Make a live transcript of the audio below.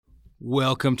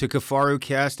Welcome to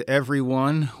KafaruCast,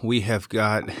 everyone. We have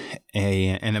got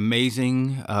an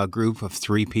amazing group of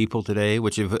three people today,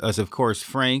 which is, of course,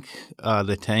 Frank,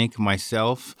 the Tank,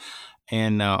 myself,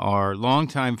 and our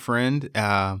longtime friend,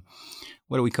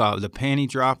 what do we call it? The panty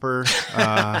dropper.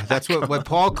 That's what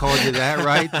Paul called you that,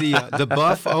 right? The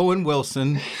buff Owen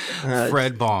Wilson,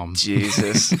 Fred Baum.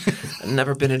 Jesus. I've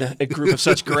never been in a group of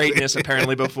such greatness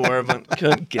apparently before, but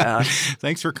good God.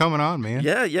 Thanks for coming on, man.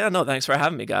 Yeah. No, thanks for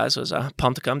having me, guys. I was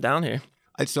pumped to come down here.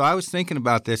 So I was thinking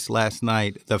about this last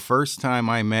night. The first time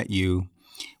I met you,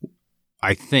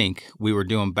 I think we were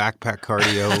doing backpack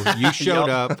cardio. You showed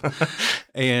up,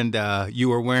 and you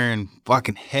were wearing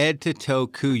fucking head-to-toe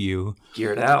Kuiu.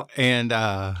 Geared out. And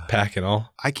pack and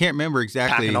all. I can't remember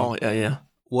exactly Pack and all. Yeah.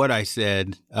 what I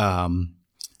said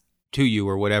to you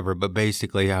or whatever, but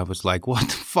basically I was like, what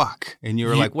the fuck? And you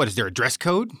were like, what, is there a dress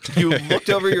code? You looked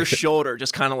over your shoulder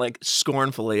just kind of like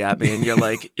scornfully at me, and you're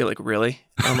like, really?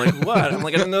 I'm like, what? I'm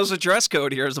like, I didn't know there was a dress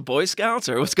code here as a Boy Scouts,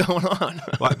 or what's going on?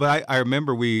 But I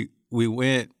remember we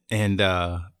went and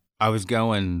I was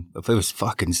going, if it was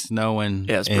fucking snowing.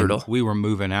 Yeah, it's brutal. We were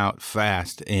moving out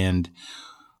fast, and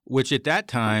which at that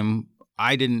time,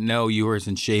 I didn't know you were as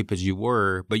in shape as you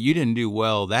were, but you didn't do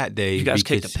well that day. You guys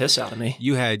kicked the piss out of me.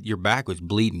 Your back was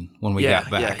bleeding when we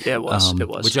got back. Yeah, it was. It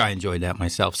was. Which I enjoyed that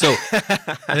myself. So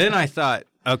and then I thought,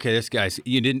 okay, this guy's,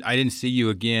 I didn't see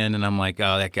you again, and I'm like,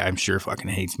 oh, that guy, I'm sure fucking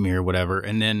hates me or whatever.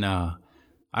 And then, I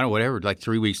don't know, whatever, like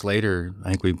 3 weeks later, I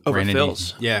think we ran into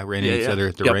each other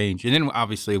at the range. And then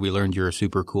obviously we learned you're a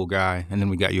super cool guy, and then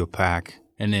we got you a pack.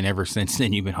 And then ever since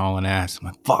then, you've been hauling ass. I'm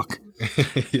like, fuck.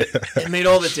 It made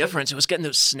all the difference. It was getting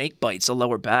those snake bites, the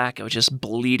lower back. I was just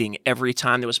bleeding every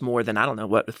time there was more than,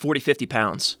 40, 50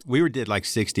 pounds. We did like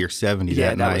 60 or 70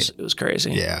 that night. It was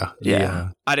crazy. Yeah.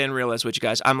 I didn't realize what you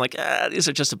guys, I'm like, these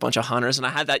are just a bunch of hunters. And I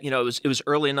had that, it was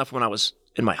early enough when I was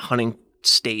in my hunting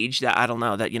stage that I don't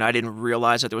know that I didn't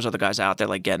realize that there was other guys out there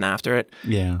like getting after it.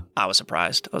 Yeah, I was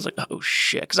surprised. I was like, oh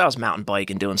shit, because I was mountain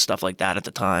biking doing stuff like that at the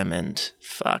time, and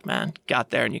fuck, man, got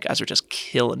there and you guys were just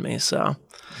killing me. So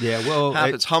yeah, well,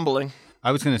 it's humbling.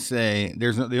 I was gonna say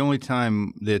the only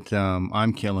time that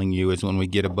I'm killing you is when we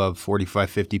get above 45,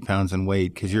 50 pounds in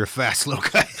weight, because you're a fast little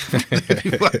guy.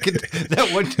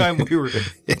 That one time we were.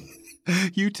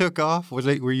 You took off.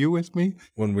 Were you with me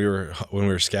when we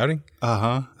were scouting?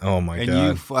 Oh my god! And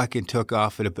you fucking took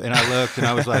off and I looked and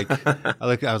I was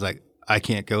like, I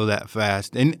can't go that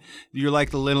fast. And you're like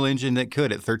the little engine that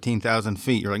could at 13,000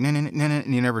 feet. You're like, no,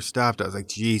 and you never stopped. I was like,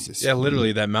 Jesus. Yeah,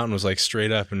 literally, that mountain was like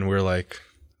straight up, and we're like,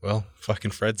 well,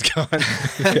 fucking Fred's gone.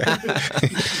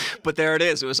 But there it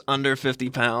is. It was under 50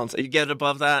 pounds. You get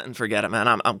above that and forget it, man.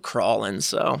 I'm crawling,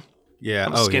 so yeah,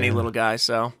 I'm a skinny little guy,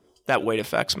 so. That weight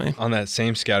affects me. On that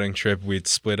same scouting trip, we'd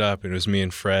split up, and it was me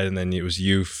and Fred, and then it was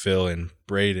you, Phil, and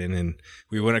Braden, and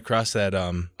we went across that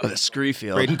the scree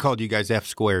field. Braden called you guys F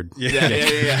squared.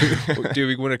 Yeah. Dude,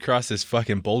 we went across this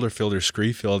fucking boulder field or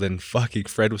scree field, and fucking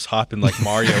Fred was hopping like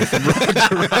Mario from rock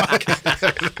to rock.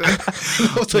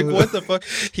 I was like, what the fuck?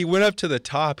 He went up to the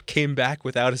top, came back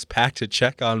without his pack to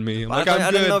check on me. I'm I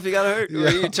didn't know if you got hurt. Or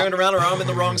you turned around or I'm in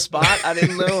the wrong spot. I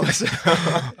didn't know.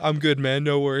 I'm good, man.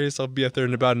 No worries. I'll be up there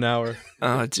in about an hour.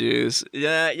 Oh, jeez.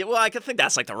 Yeah. Well, I think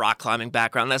that's like the rock climbing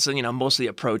background. That's, most of the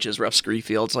approaches rough scree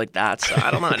fields like that. So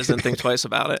I don't know. I just didn't think twice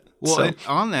about it. Well,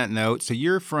 on that note, so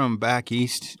you're from back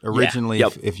east originally,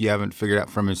 Yep. if you haven't figured out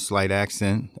from his slight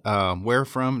accent. Where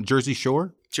from? Jersey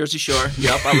Shore? Jersey Shore.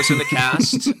 Yep. I was in the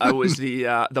cast. I was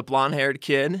the blonde-haired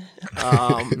kid.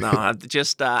 No,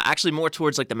 just actually more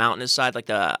towards like the mountainous side, like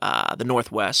the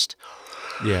northwest.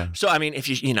 Yeah. So, I mean, if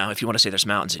you want to say there's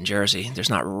mountains in Jersey, there's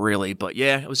not really, but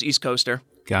yeah, it was East Coaster.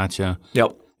 Gotcha.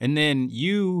 Yep. And then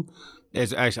you,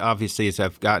 as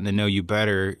I've gotten to know you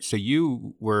better, so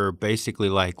you were basically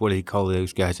like, what do you call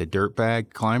those guys, a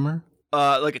dirtbag climber?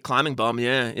 Like a climbing bum,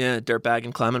 yeah, dirtbag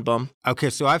and climbing bum.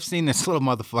 Okay, so I've seen this little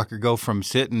motherfucker go from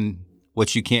sitting,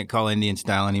 what you can't call Indian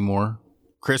style anymore,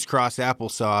 crisscross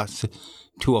applesauce,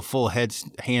 to a full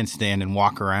handstand and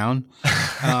walk around.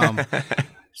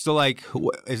 So, like,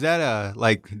 is that a,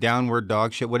 like, downward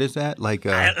dog shit? What is that? Like,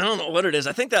 I don't know what it is.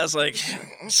 I think that was, like,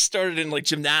 started in, like,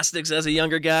 gymnastics as a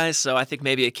younger guy, so I think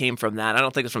maybe it came from that. I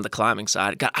don't think it's from the climbing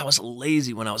side. God, I was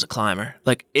lazy when I was a climber.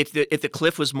 Like, if the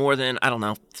cliff was more than,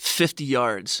 50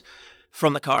 yards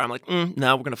from the car, I'm like,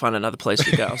 no, we're going to find another place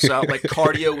to go. So, like,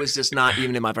 cardio was just not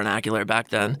even in my vernacular back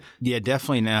then. Yeah,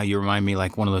 definitely now you remind me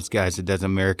like one of those guys that does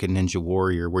American Ninja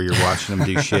Warrior where you're watching them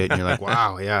do shit and you're like,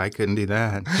 wow, yeah, I couldn't do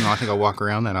that. I think I'll walk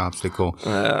around that obstacle.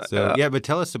 But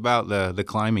tell us about the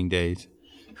climbing days.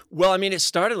 Well, I mean, it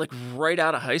started like right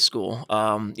out of high school.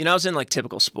 You know, I was in like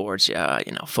typical sports,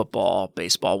 football,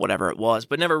 baseball, whatever it was,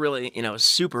 but never really,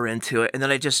 super into it. And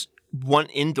then I just went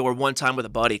indoor one time with a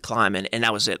buddy climbing, and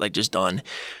that was it, like just done.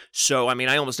 So, I mean,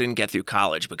 I almost didn't get through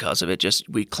college because of it. Just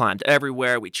we climbed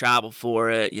everywhere. We traveled for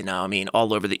it,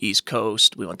 all over the East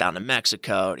Coast. We went down to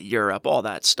Mexico, to Europe, all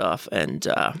that stuff. And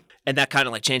that kind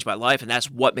of like changed my life. And that's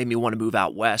what made me want to move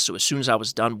out west. So as soon as I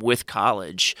was done with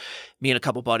college, me and a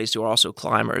couple buddies who are also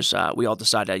climbers, we all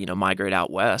decided to, migrate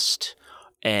out west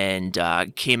and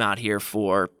came out here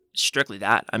for strictly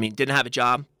that. I mean, didn't have a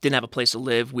job, didn't have a place to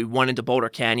live. We went into Boulder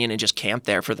Canyon and just camped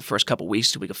there for the first couple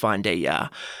weeks till we could find a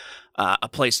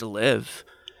place to live.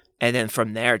 And then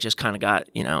from there, just kind of got,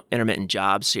 intermittent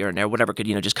jobs here and there, whatever could,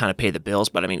 just kind of pay the bills.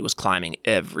 But I mean, it was climbing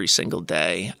every single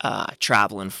day,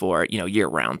 traveling for, year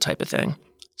round type of thing.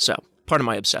 So part of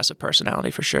my obsessive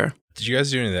personality for sure. Did you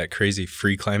guys do any of that crazy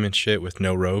free climbing shit with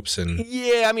no ropes? And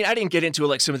yeah, I mean, I didn't get into it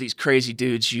like some of these crazy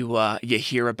dudes you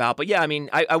hear about. But yeah, I mean,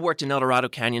 I worked in El Dorado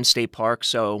Canyon State Park.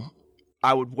 So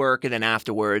I would work and then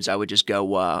afterwards I would just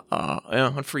go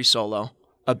on free solo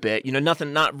a bit.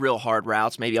 Nothing, not real hard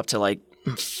routes, maybe up to like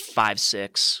 5,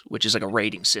 6, which is like a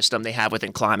rating system they have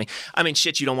within climbing. I mean,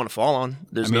 shit you don't want to fall on.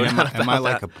 There's no doubt about that. Am I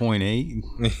like a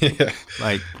 0.8? yeah.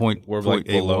 Like point, we're point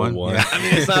like below 1? 1. Yeah. I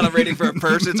mean, it's not a rating for a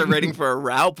person, it's a rating for a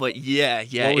route, but yeah.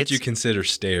 What would you consider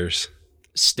stairs?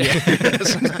 Stairs.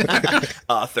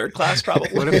 Third class, probably.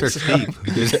 What if they're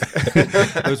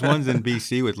steep? Those ones in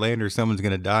BC with landers, someone's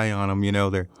going to die on them.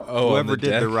 They're whoever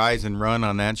did the rise and run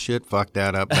on that shit, fucked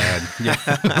that up bad. Yeah.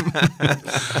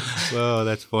 Well,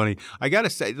 that's funny. I got to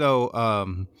say,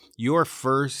 though, your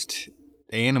first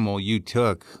animal you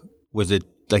took, was it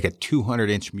like a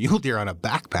 200-inch mule deer on a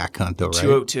backpack hunt, though, right?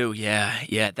 202,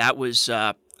 yeah. That was...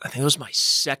 I think it was my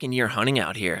second year hunting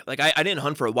out here. Like I didn't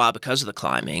hunt for a while because of the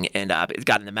climbing and it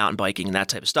got into mountain biking and that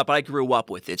type of stuff. But I grew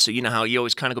up with it. So you know how you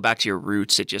always kind of go back to your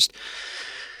roots. It just,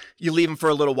 you leave them for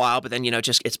a little while, but then,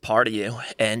 just it's part of you.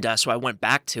 And so I went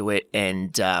back to it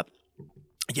and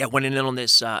went in on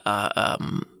this, it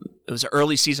was an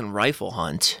early season rifle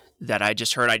hunt that I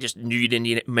just heard. I just knew you didn't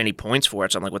need many points for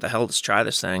it. So I'm like, what the hell, let's try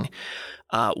this thing.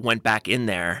 Went back in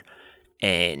there.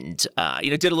 And,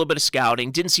 did a little bit of scouting.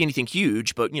 Didn't see anything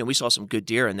huge, but, we saw some good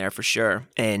deer in there for sure.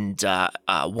 And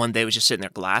one day I was just sitting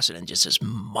there glassing and just this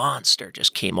monster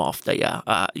just came off the,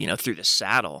 through the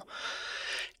saddle.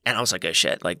 And I was like, oh,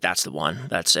 shit, like, that's the one.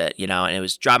 That's it, And it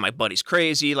was driving my buddies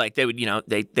crazy. Like, they would,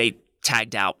 they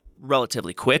tagged out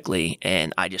relatively quickly,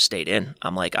 and I just stayed in.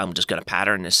 I'm like, I'm just going to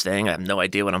pattern this thing. I have no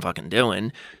idea what I'm fucking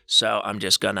doing. So I'm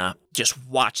just going to just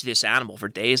watch this animal for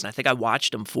days. And I think I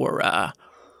watched him for...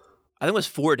 I think it was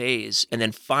 4 days, and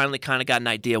then finally kind of got an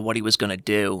idea what he was going to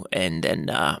do. And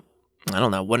then, I don't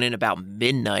know, went in about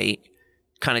midnight,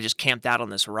 kind of just camped out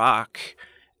on this rock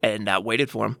and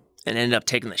waited for him and ended up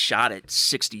taking the shot at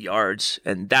 60 yards.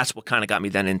 And that's what kind of got me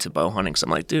then into bow hunting. So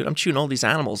I'm like, dude, I'm shooting all these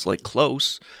animals like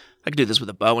close. I could do this with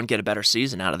a bow and get a better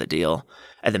season out of the deal.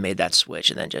 And then made that switch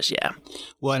and then just, yeah.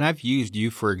 Well, and I've used you,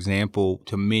 for example,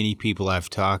 to many people I've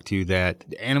talked to that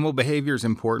animal behavior is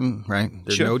important, right?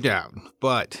 There's no doubt.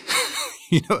 But,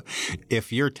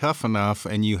 if you're tough enough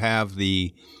and you have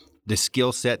the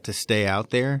skill set to stay out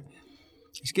there,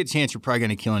 there's a good chance you're probably going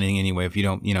to kill anything anyway if you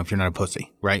don't, if you're not a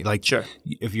pussy, right? Like, sure.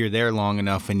 If you're there long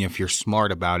enough and if you're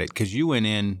smart about it, because you went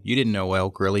in, you didn't know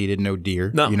elk really, you didn't know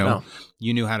deer. No.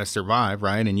 You knew how to survive,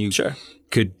 right? And you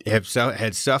could have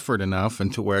had suffered enough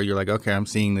until where you're like, okay, I'm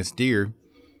seeing this deer.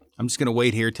 I'm just going to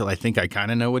wait here till I think I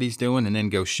kind of know what he's doing and then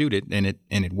go shoot it. And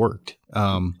it worked.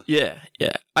 Yeah.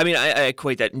 I mean, I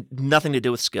equate that nothing to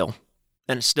do with skill.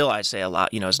 And still I say a lot,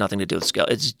 it's nothing to do with skill.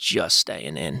 It's just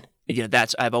staying in.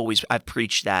 I've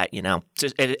preached that,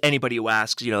 to anybody who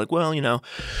asks, like, well,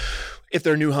 if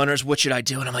they're new hunters, what should I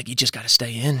do? And I'm like, you just got to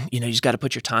stay in, you just got to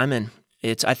put your time in.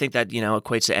 I think that,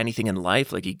 equates to anything in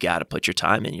life. Like, you got to put your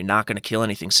time in. You're not going to kill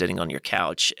anything sitting on your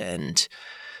couch. And,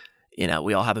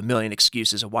 we all have a million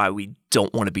excuses of why we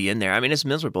don't want to be in there. I mean, it's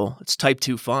miserable. It's type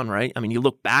 2 fun, right? I mean, you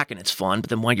look back and it's fun, but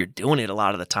then while you're doing it, a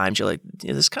lot of the times you're like,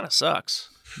 this kind of sucks.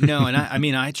 No, and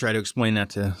I try to explain that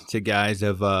to guys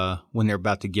of when they're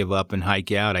about to give up and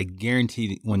hike out. I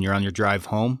guarantee when you're on your drive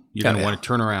home, you're going to want to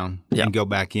turn around and go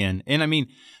back in. And I mean,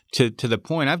 to the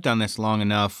point, I've done this long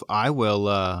enough. I will.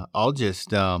 I'll just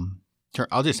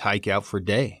hike out for a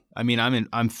day. I mean,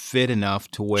 I'm fit enough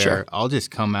to where I'll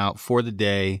just come out for the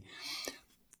day,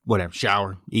 whatever,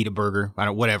 shower, eat a burger,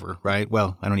 whatever, right?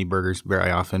 Well, I don't eat burgers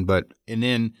very often, and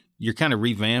then you're kind of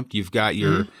revamped. You've got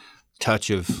your touch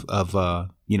of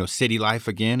city life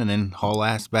again, and then haul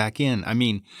ass back in. I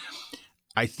mean,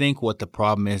 I think what the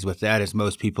problem is with that is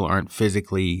most people aren't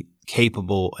physically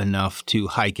capable enough to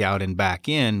hike out and back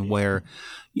in, where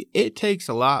it takes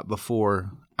a lot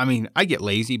before. I mean, I get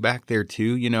lazy back there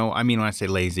too, you know. I mean, when I say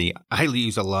lazy, I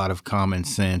use a lot of common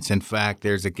sense. In fact,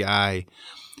 there's a guy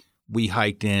we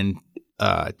hiked in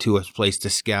to a place to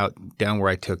scout down where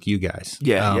I took you guys.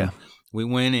 Yeah. We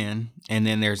went in, and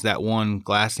then there's that one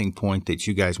glassing point that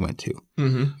you guys went to.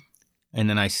 Mm-hmm. And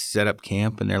then I set up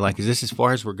camp, and they're like, "Is this as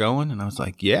far as we're going?" And I was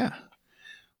like, "Yeah."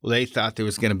 Well, they thought there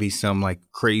was going to be some like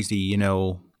crazy, you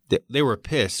know, they were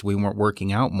pissed we weren't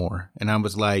working out more. And I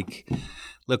was like,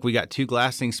 "Look, we got 2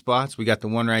 glassing spots. We got the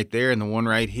one right there and the one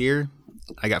right here.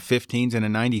 I got 15s and a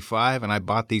 95, and I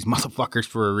bought these motherfuckers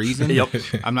for a reason. Yep.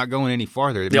 I'm not going any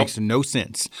farther. It makes no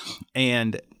sense."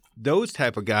 And those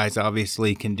type of guys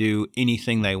obviously can do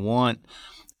anything they want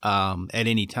at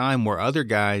any time, where other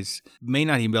guys may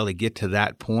not even be able to get to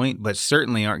that point, but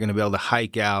certainly aren't going to be able to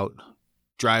hike out,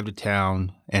 drive to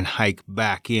town, and hike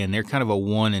back in. They're kind of a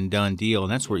one and done deal.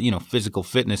 And that's where, you know, physical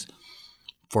fitness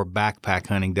for backpack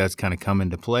hunting does kind of come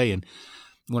into play. And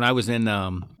when I was in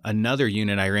another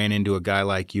unit, I ran into a guy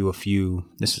like you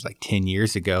this was like 10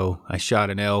 years ago. I shot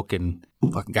an elk, and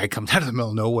fucking guy comes out of the middle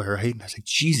of nowhere, right? And I was like,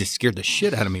 Jesus, scared the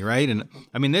shit out of me, right? And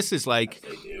I mean, this is like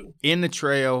in the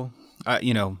trail,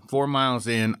 4 miles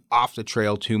in, off the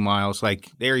trail 2 miles, like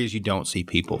the areas you don't see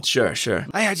people. Sure. Hey,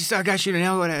 I just saw a guy shoot an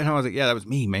elk, and I was like, yeah, that was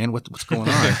me, man. What's going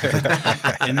on?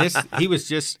 And he was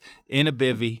just in a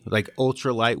bivvy, like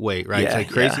ultra lightweight, right? Yeah, like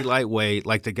crazy lightweight.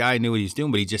 Like the guy knew what he was doing,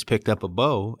 but he just picked up a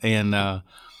bow. And I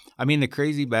mean, the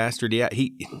crazy bastard, yeah,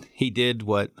 he did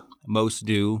what most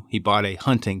do. He bought a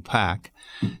hunting pack.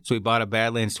 So he bought a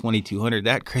Badlands 2200.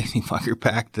 That crazy fucker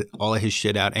packed all of his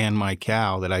shit out, and my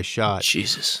cow that I shot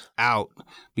out,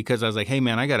 because I was like, hey,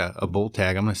 man, I got a bull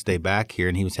tag. I'm going to stay back here.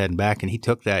 And he was heading back, and he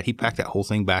packed that whole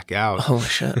thing back out. Oh,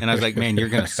 shit. And I was like, man, you're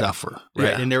going to suffer. Right.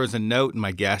 Yeah. And there was a note in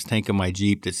my gas tank of my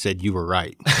Jeep that said, you were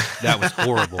right. That was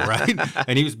horrible. Right.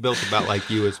 And he was built about like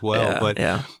you as well.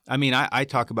 I mean, I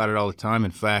talk about it all the time.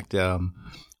 In fact,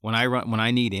 when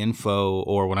I need info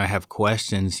or when I have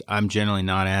questions, I'm generally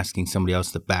not asking somebody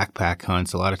else to backpack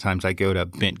hunts. A lot of times I go to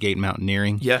Bentgate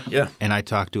Mountaineering. Yeah. And I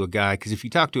talk to a guy, because if you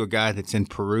talk to a guy that's in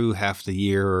Peru half the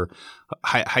year or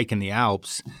hiking the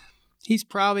Alps, he's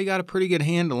probably got a pretty good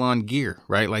handle on gear,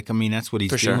 right? Like, I mean, that's what he's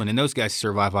doing. Sure. And those guys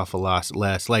survive off a lot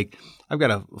less. Like, I've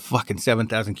got a fucking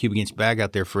 7,000 cubic inch bag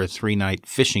out there for a 3-night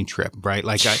fishing trip, right?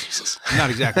 Like, I'm not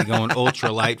exactly going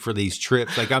ultra light for these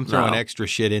trips. Like, I'm throwing extra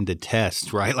shit into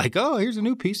tests, right? Like, oh, here's a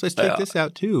new piece. Let's take this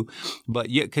out too. But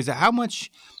yeah, because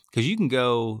you can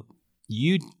go.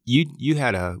 You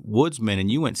had a woodsman, and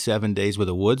you went 7 days with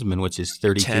a woodsman, which is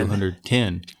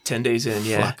 3,210. 10 days in,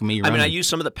 yeah. Fuck me I mean, I running. use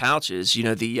some of the pouches. You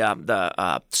know,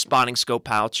 the spotting scope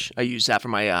pouch. I use that for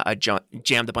my. I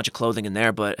jammed a bunch of clothing in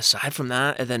there. But aside from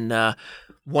that, and then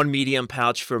one medium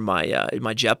pouch for my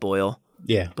my jet oil.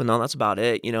 Yeah. But no, that's about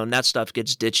it. You know, and that stuff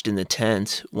gets ditched in the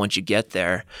tent once you get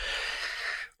there.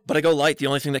 But I go light. The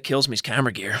only thing that kills me is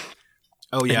camera gear.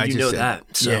 Oh yeah, And you know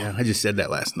that. So. Yeah, I just said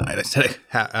that last night.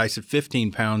 I said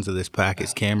 15 pounds of this pack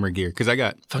is camera gear, because I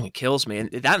got Fucking kills me, and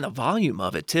that and the volume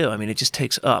of it too. I mean, it just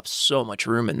takes up so much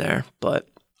room in there. But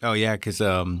oh yeah, because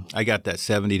I got that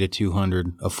 70 to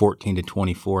 200, a 14 to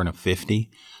 24, and a 50.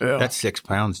 Yeah. That's 6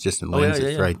 pounds just in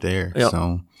lenses right there. Yep.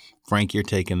 So Frank, you're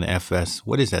taking the FS.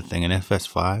 What is that thing? An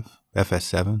FS5,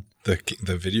 FS7?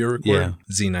 The video recorder?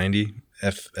 Yeah. Z90,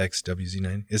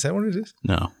 FXWZ90. Is that what it is?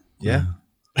 No. Yeah.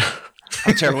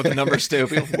 I'm terrible with the numbers too.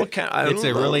 What kind? It's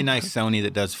a really nice Sony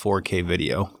that does 4K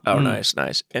video. Oh, nice.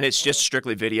 And it's just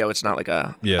strictly video. It's not like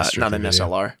not strictly an video.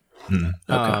 SLR.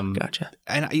 Okay, gotcha.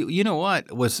 And you know what?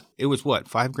 It was what,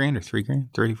 $5,000 or $3,000?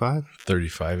 35?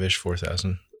 35-ish,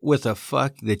 4,000. With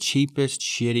the cheapest,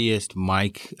 shittiest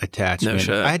mic attachment. No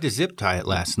shit. I had to zip tie it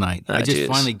last night. I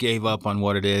just finally gave up on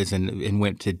what it is and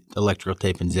went to electrical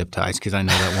tape and zip ties, because I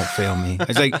know that won't fail me.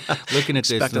 It's like looking at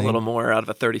this Expect thing. a little more out of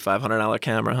a $3,500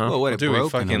 camera, huh? Well, what it Dude, we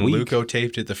broke in a fucking week. Luco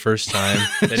taped it the first time.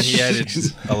 Then he added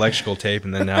electrical tape,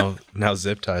 and then now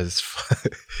zip ties.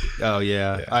 Oh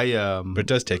yeah. But it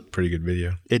does take pretty good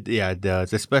video. It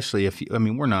does, especially if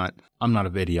I'm not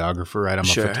a videographer, right? I'm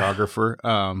a photographer.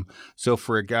 So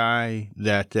for a guy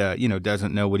that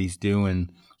doesn't know what he's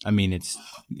doing, I mean,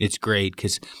 it's great,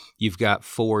 because you've got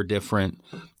 4 different.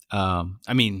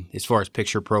 As far as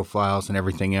picture profiles and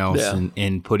everything else,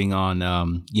 and putting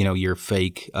on your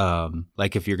fake,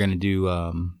 like if you're going to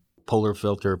do polar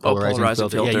filter, polarizing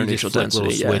filter, Yeah, you neutral just flick little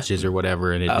density, yeah. switches or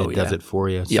whatever, and it does it for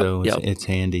you. So it's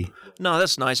handy. No,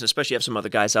 that's nice, and especially you have some other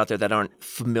guys out there that aren't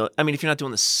familiar. I mean, if you're not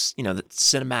doing this, the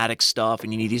cinematic stuff,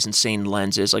 and you need these insane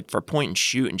lenses, like for point and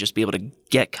shoot, and just be able to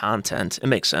get content, it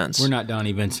makes sense. We're not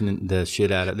Donnie Vincent the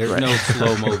shit out of it. There's no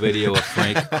slow mo video of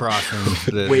Frank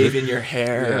crossing, waving your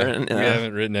hair. Yeah. We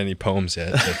haven't written any poems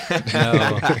yet.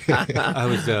 No, I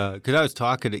was because I was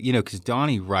talking to because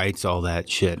Donnie writes all that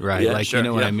shit, right? Yeah, like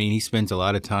sure, what I mean. He spends a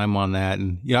lot of time on that,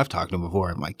 and I've talked to him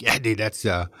before. I'm like, yeah, dude, that's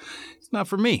not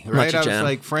for me, right? I was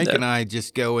like, Frank and I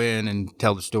just go in and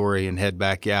tell the story and head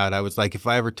back out. I was like, if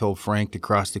I ever told Frank to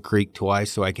cross the creek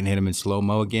twice so I can hit him in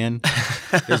slow-mo again,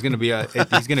 there's going to be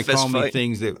he's going to call me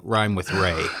things that rhyme with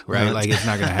Ray, right? Like, it's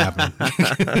not going to happen.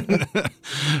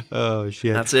 Oh,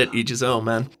 shit. That's it. Each his own,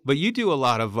 man. But you do a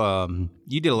lot of,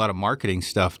 marketing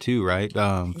stuff too, right? For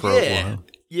a while.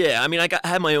 Yeah. I mean, I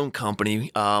had my own company.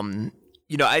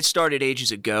 I started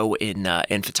ages ago in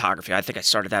photography. I think I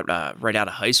started that right out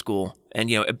of high school. And,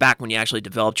 back when you actually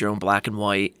developed your own black and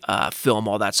white film,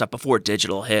 all that stuff before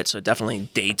digital hit. So it definitely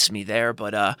dates me there.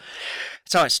 But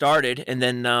that's how I started. And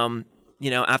then,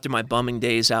 after my bumming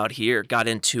days out here, got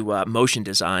into motion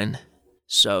design.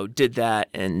 So did that.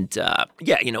 And,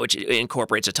 which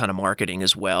incorporates a ton of marketing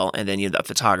as well. And then, the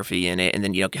photography in it. And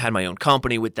then, had my own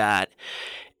company with that.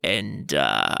 And,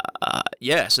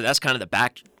 so that's kind of the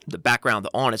background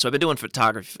on it. So I've been doing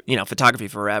photography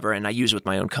forever, and I use it with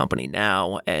my own company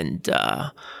now. And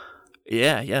I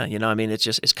mean,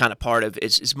 it's kind of part of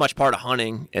it's as much part of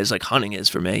hunting as like hunting is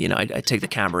for me. I take the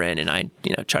camera in and I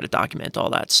try to document all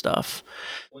that stuff.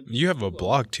 You have a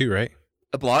blog too, right?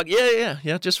 A blog?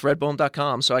 Yeah. Just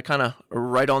redbone.com. So I kind of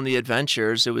write on the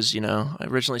adventures. It was, I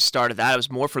originally started that. It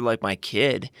was more for like my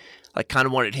kid. Like kind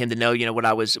of wanted him to know, what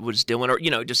I was doing, or,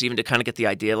 just even to kind of get the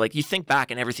idea. Like you think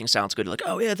back and everything sounds good. Like,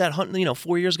 oh yeah, that hunt,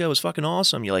 4 years ago was fucking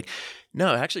awesome. You're like,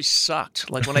 no, it actually sucked.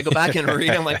 Like when I go back and read,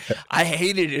 I'm like, I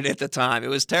hated it at the time. It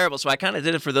was terrible. So I kind of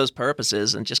did it for those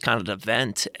purposes and just kind of to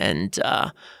vent. And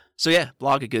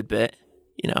blog a good bit,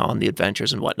 on the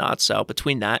adventures and whatnot. So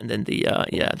between that and then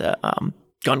the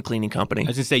gun cleaning company. I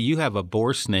was going to say, you have a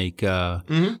boar snake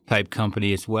type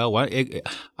company as well.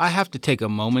 I have to take a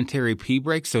momentary pee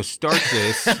break, so start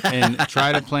this and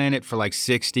try to plan it for like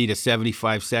 60 to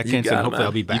 75 seconds, and hopefully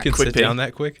I'll be back. You can sit down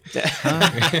that quick?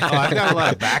 I've got a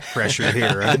lot of back pressure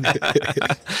here. Right?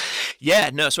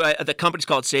 So the company's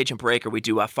called Sage and Breaker. We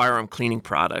do firearm cleaning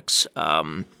products.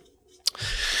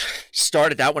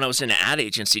 Started that when I was in an ad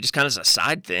agency, just kind of as a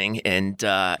side thing, and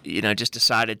just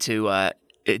decided to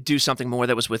do something more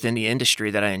that was within the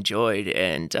industry that I enjoyed,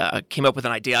 and came up with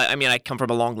an idea. I mean, I come from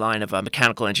a long line of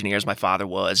mechanical engineers. My father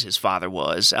was, his father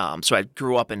was. So I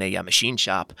grew up in a machine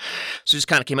shop. So just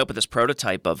kind of came up with this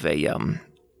prototype of a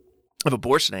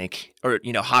boar snake, or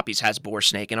Hoppe's has boar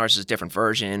snake, and ours is a different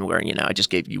version where I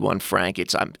just gave you one, Frank.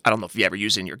 It's I don't know if you ever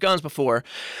used it in your guns before,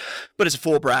 but it's a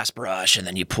full brass brush, and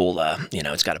then you pull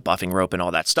it's got a buffing rope and all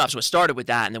that stuff. So it started with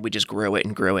that, and then we just grew it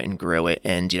and grew it and grew it,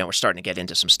 and we're starting to get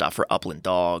into some stuff for upland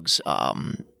dogs,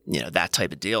 that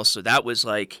type of deal. So that was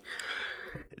the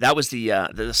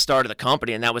start of the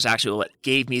company, and that was actually what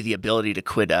gave me the ability to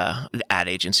quit the ad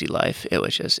agency life. It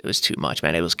was too much,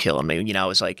 man. It was killing me. I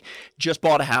was like, just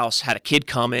bought a house, had a kid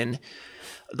coming.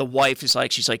 The wife is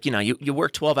like, she's like, you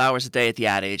work 12 hours a day at the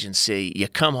ad agency. You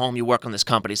come home, you work on this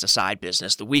company as a side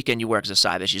business. The weekend you work as a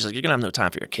side business. She's like, you're going to have no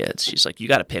time for your kids. She's like, you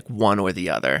got to pick one or the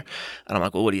other. And I'm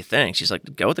like, well, what do you think? She's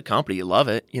like, go with the company. You love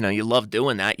it. You love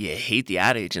doing that. You hate the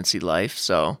ad agency life.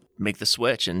 So make the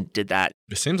switch, and did that.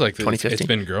 It seems like it's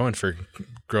been growing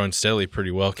steadily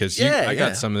pretty well, because I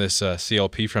got some of this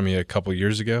CLP from you a couple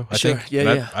years ago. I think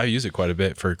I use it quite a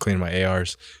bit for cleaning my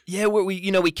ARs. Yeah,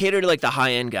 we cater to like the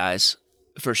high end guys.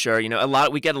 For sure.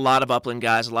 We get a lot of upland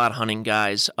guys, a lot of hunting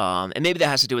guys. And maybe that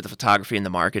has to do with the photography and the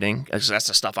marketing, because that's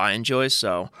the stuff I enjoy.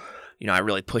 So, I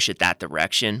really push it that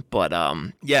direction. But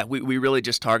we really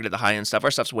just targeted the high end stuff.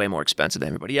 Our stuff's way more expensive than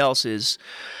everybody else's,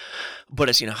 but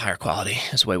it's, higher quality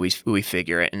is the way we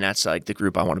figure it. And that's like the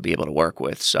group I want to be able to work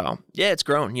with. So yeah, it's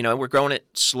grown, we're growing it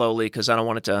slowly, because I don't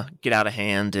want it to get out of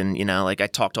hand. And, I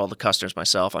talk to all the customers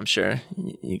myself. I'm sure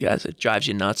you guys, it drives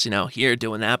you nuts, here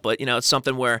doing that, but it's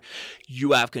something where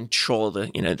you have control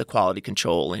of the quality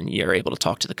control, and you're able to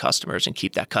talk to the customers and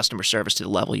keep that customer service to the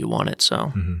level you want it.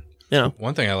 So,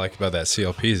 one thing I like about that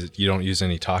CLP is that you don't use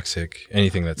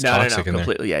anything that's toxic in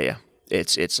completely, there. Yeah.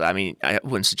 It's. I mean, I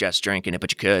wouldn't suggest drinking it,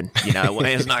 but you could.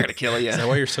 It's not going to kill you. Is that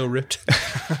why you're so ripped?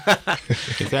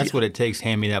 If that's what it takes,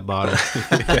 hand me that bottle.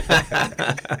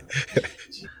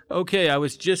 Okay, I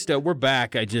was just, we're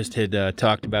back. I just had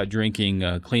talked about drinking,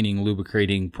 cleaning,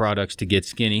 lubricating products to get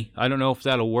skinny. I don't know if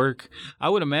that'll work. I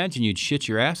would imagine you'd shit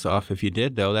your ass off if you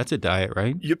did, though. That's a diet,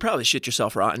 right? You'd probably shit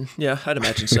yourself rotten. Yeah, I'd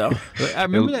imagine so. I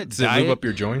remember that Does diet. it move up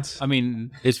your joints? I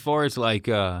mean, as far as like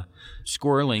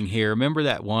squirreling here, remember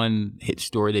that one hit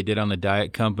story they did on the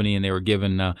diet company and they were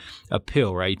given a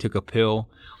pill, right? You took a pill,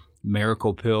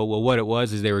 miracle pill. Well, what it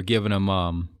was is they were giving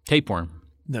them tapeworm.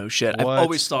 No shit. What? I've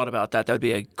always thought about that. That would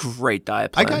be a great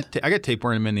diet plan. I got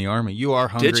tapeworm in the Army. You are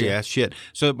hungry ass shit.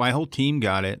 So my whole team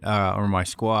got it, or my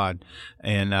squad,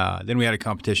 and then we had a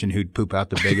competition who'd poop out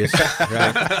the biggest.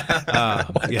 Right?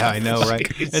 Yeah, I know, right?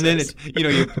 Jesus. And then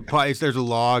it's there's a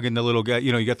log and the little guy,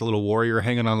 you got the little warrior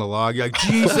hanging on the log. You're like,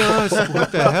 Jesus,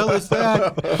 what the hell is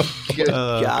that? Good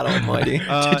God Almighty.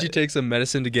 Did you take some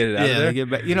medicine to get it out of there? Get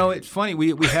back. It's funny.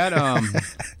 We had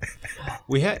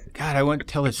God, I won't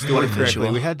tell his story correctly.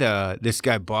 We had this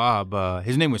guy Bob.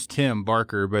 His name was Tim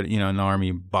Barker, but in the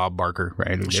Army, Bob Barker,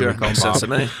 right? They Sure, would call him makes sense Bob.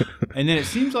 to me. And then it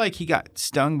seems like he got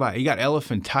stung by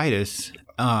elephantitis.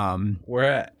 Where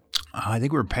at? I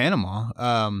think we were in Panama.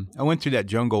 I went through that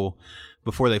jungle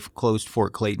before they closed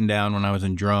Fort Clayton down when I was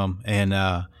in drum, and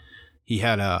he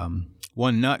had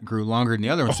one nut grew longer than the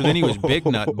other one, so then he was Big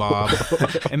Nut Bob.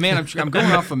 And man, I'm going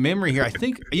off of memory here. I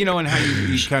think and how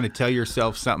you kind of tell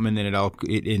yourself something, and then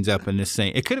it ends up in this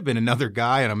saying. It could have been another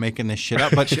guy, and I'm making this shit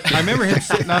up. But I remember him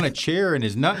sitting on a chair and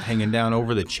his nut hanging down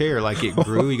over the chair like it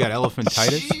grew. He got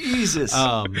elephantitis. Jesus.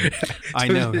 I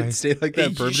know. Did it Right? stay like that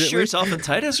You permanently? sure it's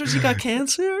elephantitis or has he got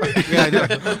cancer? Yeah, I know.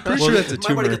 Pretty sure that's a Might want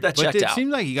tumor. to get that But checked it out.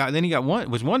 seemed like he got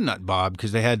one nut Bob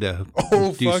because they had to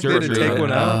Oh, do fuck, they surgery. had to take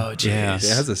one out? Oh, jeez. Yeah.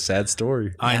 Yeah, that's a sad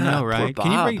story. I Yeah, know, poor right?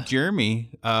 Can you Bob. bring Jeremy?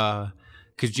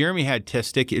 Because Jeremy had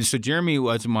testicular. So Jeremy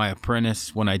was my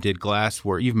apprentice when I did glass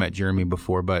work. You've met Jeremy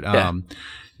before, but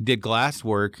did glass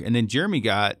work, and then Jeremy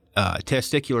got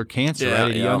testicular cancer Yeah,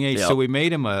 at a young age. yeah. So we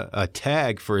made him a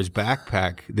tag for his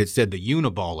backpack that said the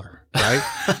Uniballer, right?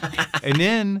 And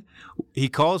then he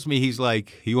calls me. He's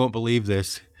like, "You won't believe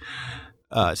this.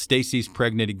 Stacy's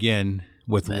pregnant again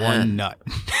with one nut."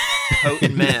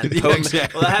 Potent man. Yeah, Potent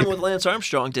exactly. Well, that happened with Lance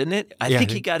Armstrong, didn't it? I think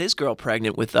he got his girl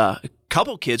pregnant with a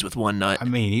couple kids with one nut. I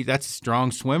mean, that's strong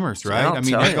swimmers, right? I'll I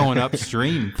mean, tell they're you. going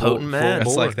upstream. Potent man.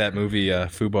 That's bore. like that movie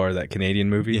Fubar, that Canadian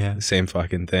movie. Yeah. Same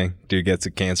fucking thing. Dude gets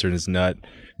a cancer in his nut,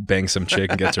 bangs some chick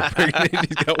and gets her pregnant.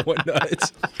 He's got one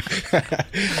nut.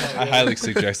 I highly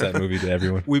suggest that movie to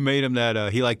everyone. We made him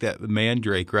that. He liked that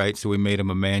Mandrake, right? So we made him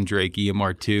a Mandrake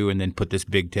EMR2, and then put this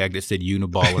big tag that said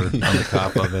Uniballer on the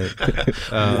top of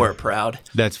it. We're proud.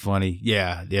 That's funny.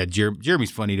 Yeah.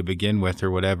 Jeremy's funny to begin with, or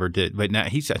whatever. But now I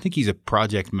think he's a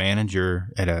project manager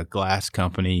at a glass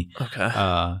company. Okay.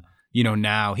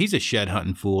 Now he's a shed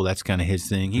hunting fool. That's kind of his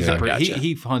thing. He's Gotcha.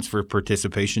 he hunts for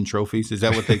participation trophies. Is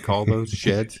that what they call those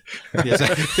sheds? Yes.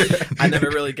 I never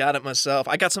really got it myself.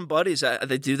 I got some buddies that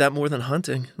they do that more than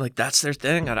hunting. Like that's their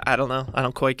thing. I don't know. I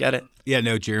don't quite get it. Yeah,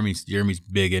 no, Jeremy's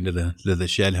big into the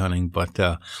shed hunting, but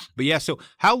yeah. So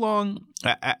how long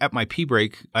at my pee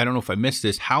break? I don't know if I missed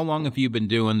this. How long have you been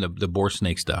doing the boar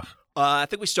snake stuff? I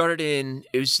think we started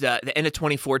it was the end of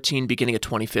 2014, beginning of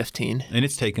 2015. And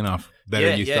it's taken off better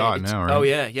than you thought it's- now, right? Oh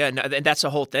yeah. No, and that's the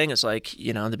whole thing. Is like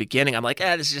in the beginning, I'm like,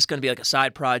 this is just going to be like a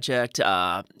side project.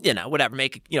 Whatever,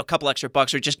 make a couple extra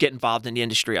bucks or just get involved in the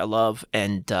industry I love.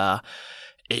 And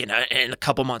and a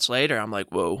couple months later, I'm like,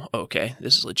 whoa, okay,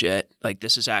 this is legit. Like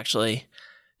this is actually.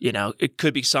 It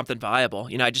could be something viable.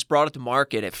 I just brought it to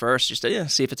market at first just to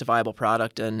see if it's a viable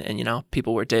product and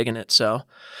people were digging it. So,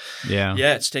 Yeah.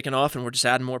 it's taken off and we're just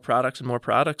adding more products and more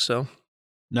products. So,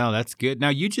 No, that's good. Now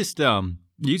you just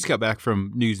got back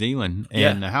from New Zealand,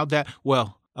 and how'd that?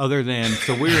 Well, other than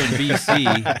so we're in BC,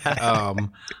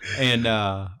 and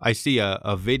I see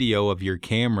a video of your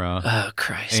camera, oh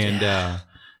Christ. and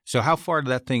so how far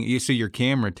did that thing? You see your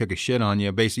camera took a shit on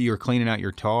you. Basically, you were cleaning out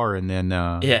your tar, and then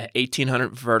 1,800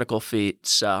 vertical feet.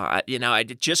 So, I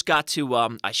just got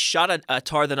to, I shot a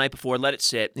tar the night before, let it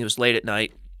sit. It was late at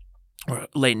night, or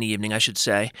late in the evening, I should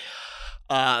say.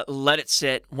 Let it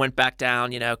sit, went back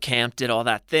down, camped, did all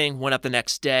that thing, went up the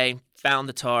next day, found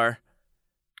the tar,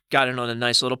 got it on a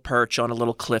nice little perch on a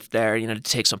little cliff there, to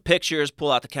take some pictures,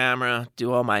 pull out the camera,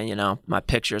 do all my, my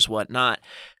pictures, whatnot,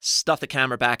 stuff the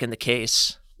camera back in the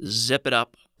case, zip it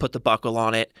up, put the buckle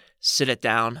on it, sit it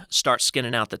down, start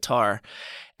skinning out the tar.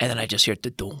 And then I just hear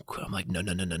the dunk. I'm like, no,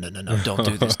 don't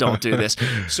do this, don't do this.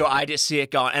 So I just see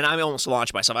it going, and I almost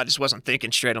launched myself. I just wasn't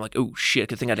thinking straight. I'm like, oh shit,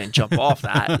 good thing I didn't jump off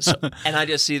that. And I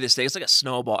just see this thing. It's like a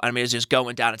snowball. I mean, it's just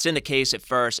going down. It's in the case at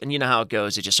first, and you know how it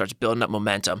goes. It just starts building up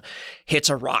momentum. Hits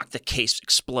a rock, the case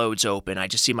explodes open. I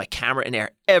just see my camera in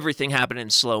there. Everything happening in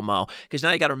slow-mo. Because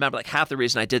now you got to remember, like, half the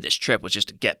reason I did this trip was just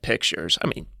to get pictures. I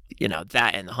mean, you know,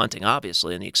 that and the hunting,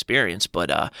 obviously, and the experience. But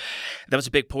that was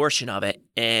a big portion of it.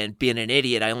 And being an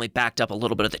idiot, I only backed up a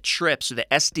little bit of the trip. So the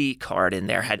SD card in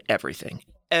there had everything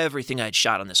I'd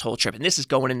shot on this whole trip. And this is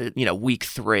going into, you know, week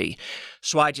 3.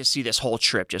 So I just see this whole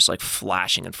trip just like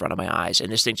flashing in front of my eyes.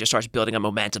 And this thing just starts building a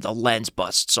momentum. The lens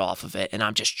busts off of it. And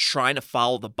I'm just trying to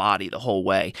follow the body the whole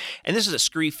way. And this is a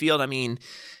scree field. I mean,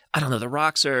 I don't know. The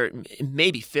rocks are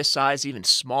maybe fist size, even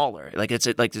smaller. Like it's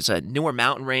a newer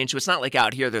mountain range. So it's not like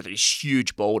out here, there are these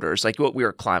huge boulders like what we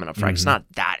were climbing up, Frank. It's not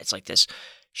that. It's like this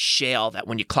shale that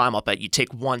when you climb up it, you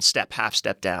take one step, half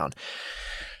step down.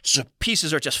 So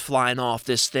pieces are just flying off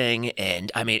this thing,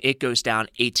 and I mean, it goes down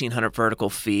 1,800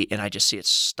 vertical feet, and I just see it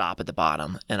stop at the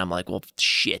bottom. And I'm like, well,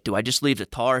 shit, do I just leave the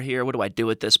tar here? What do I do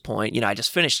at this point? You know, I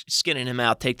just finished skinning him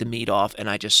out, take the meat off, and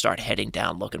I just start heading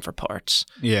down looking for parts.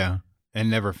 Yeah. And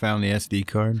never found the SD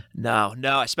card? No.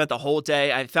 I spent the whole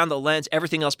day. I found the lens,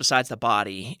 everything else besides the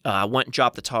body. Went and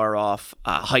dropped the tar off,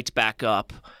 hiked back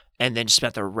up, and then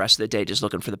spent the rest of the day just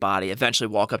looking for the body. Eventually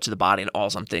walk up to the body, and all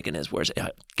I'm thinking is, where's it?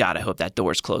 God, I hope that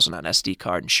door's closing on SD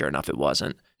card. And sure enough, it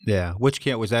wasn't. Yeah. Which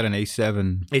camera was that, an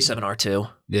A7? A7R2.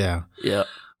 Yeah. Yeah.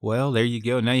 Well, there you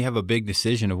go. Now you have a big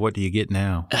decision of what do you get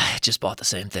now. I just bought the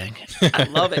same thing. I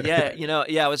love it. Yeah. You know,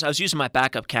 I was using my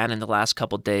backup Canon the last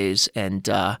couple of days, and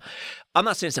I'm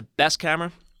not saying it's the best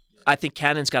camera. I think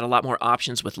Canon's got a lot more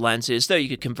options with lenses, though you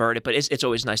could convert it, but it's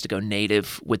always nice to go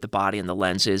native with the body and the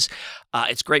lenses.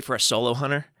 It's great for a solo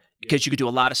hunter because you could do a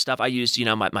lot of stuff. I used, you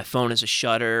know, my phone as a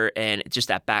shutter, and just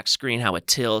that back screen, how it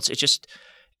tilts.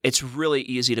 It's really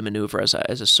easy to maneuver as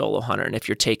a solo hunter. And if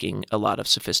you're taking a lot of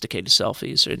sophisticated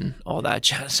selfies and all that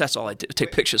jazz, that's all I do,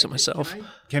 take pictures of myself.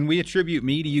 Can we attribute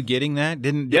me to you getting that?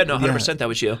 Yeah, no, 100% that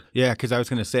was you. Yeah, because I was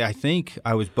going to say, I think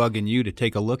I was bugging you to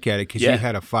take a look at it because you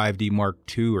had a 5D Mark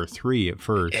II or 3 at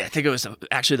first. Yeah, I think it was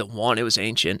actually the 1. It was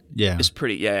ancient. Yeah. It's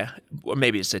pretty, or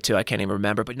maybe it's the 2. I can't even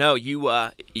remember. But no, you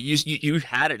had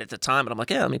it at the time. And I'm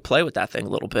like, yeah, let me play with that thing a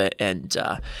little bit. And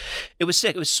it was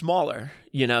sick. It was smaller.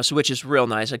 You know, so which is real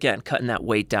nice. Again, cutting that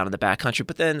weight down in the backcountry.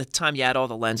 But then the time you add all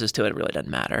the lenses to it, it really doesn't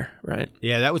matter, right?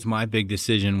 Yeah, that was my big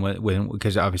decision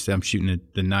because obviously I'm shooting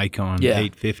the Nikon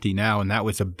 850 now, and that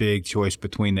was a big choice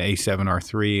between the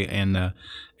A7R3 and the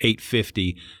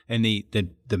 850. And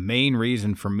the main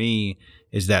reason for me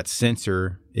is that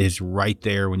sensor is right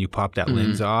there when you pop that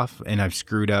lens off, and I've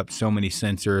screwed up so many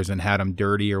sensors and had them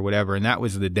dirty or whatever, and that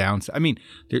was the downside. I mean,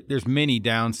 there's many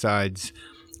downsides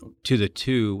to the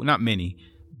 2, not many.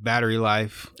 Battery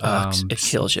life, it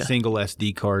kills you. Single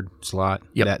SD card slot.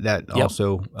 Yep. That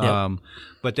also.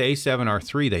 But the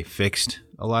A7R3, they fixed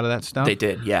a lot of that stuff. They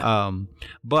did, yeah.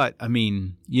 But I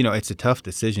mean, you know, it's a tough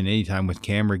decision anytime with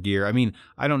camera gear. I mean,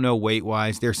 I don't know weight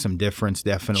wise. There's some difference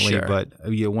definitely, Sure. But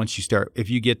you know, once you start, if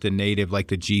you get the native like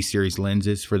the G series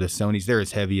lenses for the Sonys, they're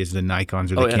as heavy as the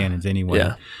Nikons or the Canons anyway.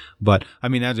 Yeah. But I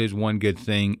mean, that is one good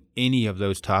thing. Any of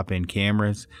those top end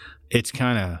cameras, it's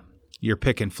kind of. You're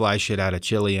picking fly shit out of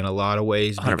chili in a lot of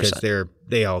ways because 100%.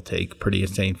 they all take pretty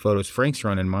insane photos. Frank's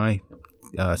running my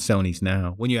Sonys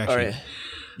now. When you actually, right.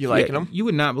 You liking them? You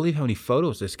would not believe how many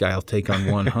photos this guy will take on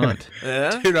one hunt.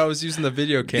 Yeah? Dude, I was using the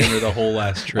video camera the whole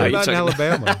last trip. What about in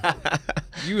Alabama?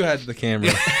 You had the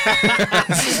camera.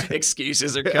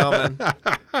 Excuses are coming.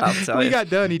 I'll tell When you. he got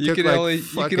done, he took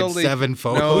fucking 7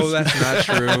 photos. No, that's not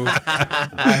true.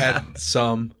 I had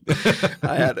some.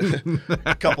 I had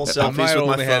a couple I selfies might with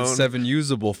my only phone. had 7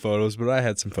 usable photos, but I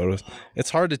had some photos. It's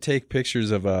hard to take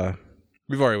pictures of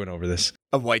we've already went over this.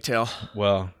 Of whitetail.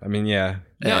 Well, I mean, yeah.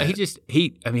 No, he has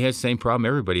the same problem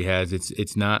everybody has.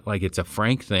 It's not like it's a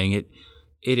Frank thing.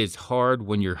 It is hard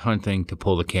when you're hunting to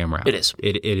pull the camera out. It is.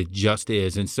 It just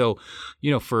is. And so,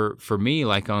 you know, for me,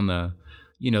 like on the,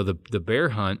 you know, the bear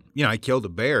hunt, you know, I killed a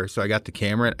bear, so I got the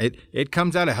camera. It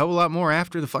comes out a hell of a lot more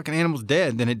after the fucking animal's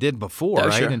dead than it did before,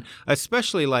 right? Sure. And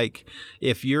especially like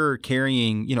if you're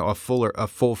carrying, you know, a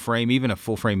full frame, even a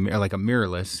full frame like a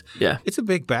mirrorless, it's a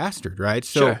big bastard, right?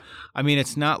 So, Sure. I mean,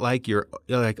 it's not like you're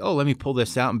like, oh, let me pull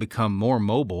this out and become more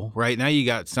mobile, right? Now you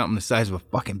got something the size of a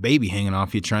fucking baby hanging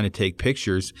off you trying to take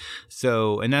pictures.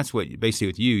 So, and that's what basically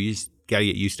with you just got to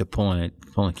get used to pulling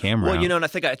the camera out. Well, you know, and I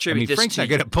think I attribute this Frank's to not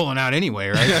good at pulling out anyway,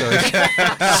 right?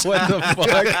 So What the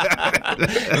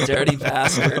fuck? dirty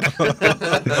bastard.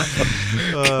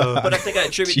 But I think I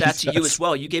attribute that to you as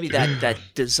well. You gave me that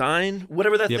design,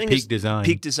 whatever that thing is.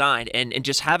 Peak design. And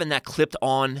just having that clipped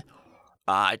on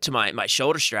to my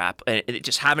shoulder strap and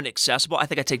just having it accessible, I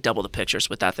think I take double the pictures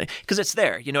with that thing because it's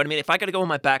there. You know what I mean? If I got to go in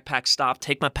my backpack, stop,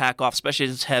 take my pack off, especially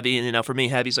if it's heavy, and for me,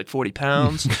 heavy's like 40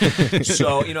 pounds.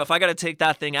 So if I got to take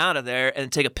that thing out of there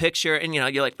and take a picture, and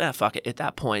you're like, fuck it at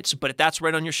that point. But if that's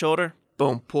right on your shoulder,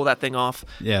 boom, pull that thing off.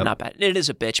 Yeah, not bad. It is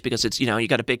a bitch because it's you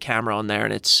got a big camera on there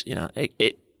and it's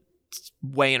it's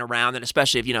weighing around, and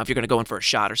especially if if you're going to go in for a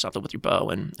shot or something with your bow,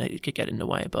 and it could get in the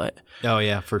way. But oh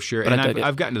yeah, for sure. And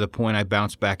I've gotten to the point I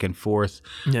bounce back and forth.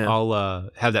 Yeah.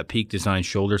 I'll have that Peak Design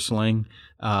shoulder sling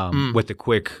with the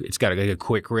quick. It's got a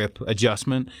quick grip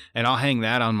adjustment, and I'll hang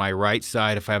that on my right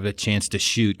side if I have the chance to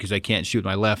shoot because I can't shoot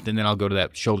my left, and then I'll go to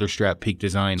that shoulder strap Peak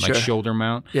Design shoulder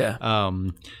mount. Yeah.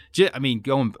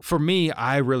 For me,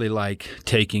 I really like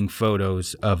taking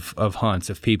photos of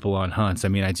hunts, of people on hunts. I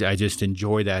mean, I just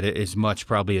enjoy that as much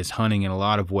probably as hunting in a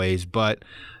lot of ways. But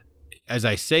as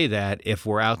I say that, if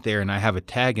we're out there and I have a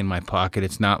tag in my pocket,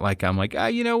 it's not like I'm like,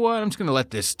 you know what, I'm just going to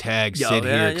let this tag sit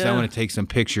here because I want to take some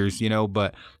pictures,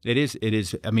 But it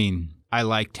is. I mean, I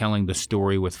like telling the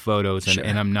story with photos,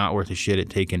 and I'm not worth a shit at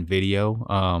taking video.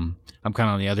 I'm kind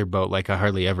of on the other boat. Like I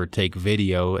hardly ever take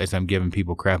video as I'm giving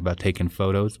people crap about taking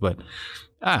photos. But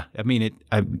I mean,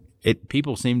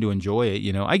 people seem to enjoy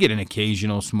it. I get an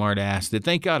occasional smart ass that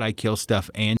thank God I kill stuff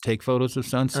and take photos of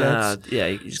sunsets.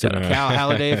 Cal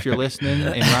Halliday, if you're listening,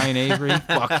 and Ryan Avery,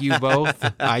 fuck you both.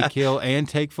 I kill and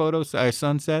take photos of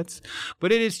sunsets.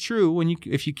 But it is true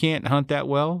if you can't hunt that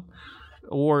well,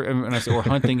 or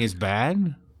hunting is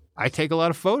bad. I take a lot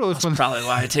of photos. That's probably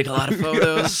why I take a lot of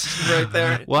photos right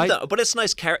there. But it's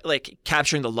nice,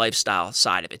 capturing the lifestyle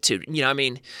side of it too. I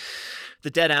mean, the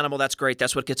dead animal, that's great.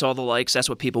 That's what gets all the likes. That's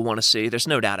what people want to see. There's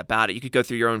no doubt about it. You could go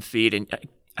through your own feed, and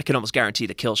I can almost guarantee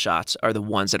the kill shots are the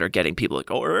ones that are getting people like,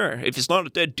 if it's not a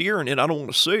dead deer in it, I don't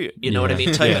want to see it. You know what I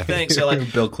mean? Type of thing. So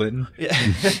like Bill Clinton. Yeah,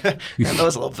 that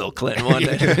was a little Bill Clinton one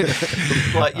day.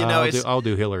 But I'll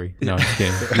do Hillary. No, I'm just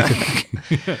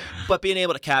kidding. But being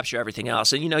able to capture everything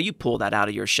else, and you pull that out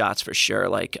of your shots for sure.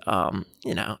 Like, I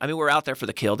mean, we're out there for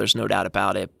the kill. There's no doubt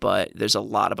about it. But there's a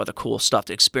lot of other cool stuff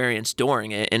to experience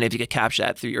during it, and if you could capture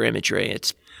that through your imagery,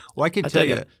 it's. Well, I can tell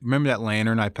you. Remember that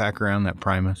lantern I pack around, that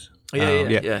Primus?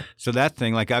 Yeah. So that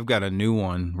thing, like I've got a new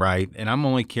one, right? And I'm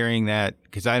only carrying that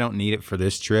because I don't need it for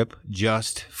this trip,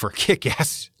 just for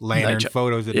kick-ass lantern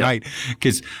photos at night.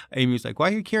 Because Amy was like, why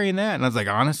are you carrying that? And I was like,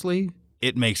 honestly,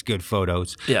 it makes good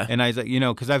photos. Yeah. And I was like,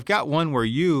 because I've got one where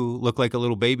you look like a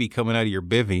little baby coming out of your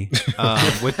bivvy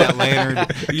with that lantern.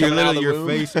 Your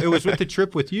face. It was with the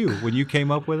trip with you when you came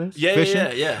up with us.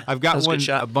 Fishing. Yeah. I've got one,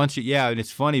 a bunch of, and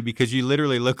it's funny because you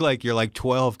literally look like you're like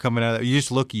 12 coming out. You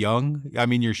just look young. I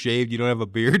mean, you're shaved. You don't have a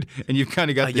beard. And you've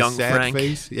kind of got this sad Frank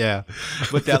face. Yeah.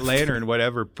 With that lantern,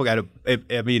 whatever.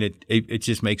 It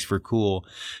just makes for cool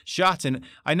shots. And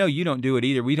I know you don't do it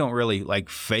either. We don't really like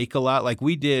fake a lot. Like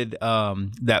we did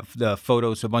the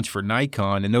photos a bunch for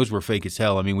Nikon, and those were fake as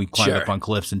hell. I mean, we climbed up on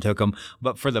cliffs and took them.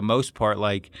 But for the most part,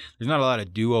 like there's not a lot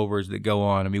of do-overs that go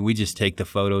on. I mean, we just take the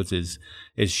photos as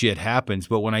shit happens.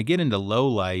 But when I get into low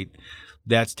light,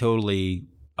 that's totally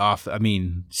off. I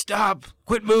mean, stop,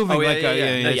 quit moving. No,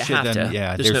 you have to.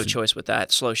 Yeah, there's no choice with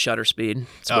that. Slow shutter speed.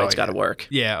 That's the way it's got to work.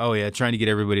 Yeah. Oh yeah. Trying to get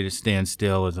everybody to stand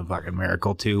still is a fucking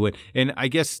miracle too. And I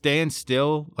guess stand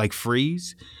still, like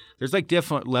freeze. There's like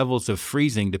different levels of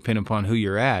freezing depending upon who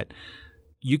you're at.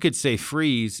 You could say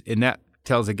freeze, and that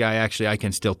tells a guy, actually, I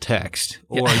can still text.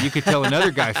 Or you could tell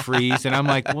another guy freeze, and I'm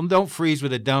like, well, don't freeze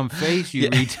with a dumb face, you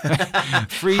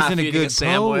retard. Freeze in a good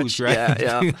pose, right?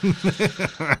 Yeah.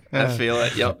 I feel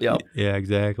it. Yep. Yeah,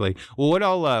 exactly. Well,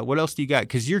 what else do you got?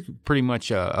 Because you're pretty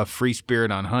much a free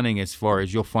spirit on hunting as far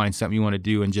as you'll find something you want to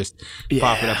do and just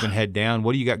pop it up and head down.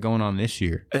 What do you got going on this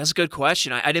year? That's a good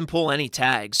question. I didn't pull any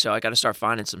tags, so I got to start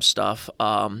finding some stuff.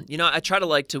 I try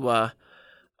to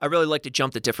I really like to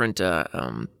jump to different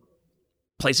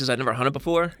places I'd never hunted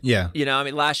before. Yeah. I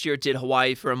mean, last year I did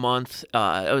Hawaii for a month.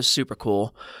 It was super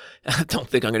cool. I don't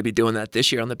think I'm going to be doing that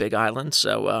this year on the Big Island.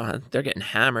 So they're getting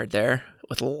hammered there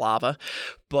with lava.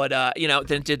 But,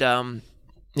 then did,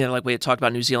 like we had talked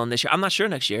about New Zealand this year. I'm not sure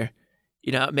next year.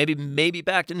 Maybe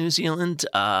back to New Zealand.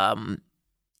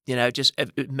 Just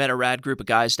met a rad group of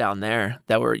guys down there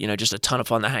that were, just a ton of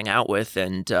fun to hang out with.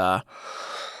 And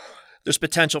there's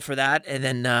potential for that. And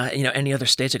then, any other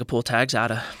states I could pull tags out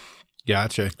of.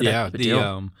 Gotcha. Yeah.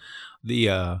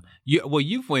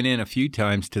 You've went in a few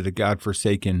times to the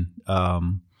godforsaken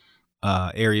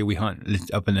area we hunt.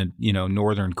 It's up in the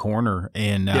northern corner,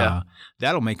 and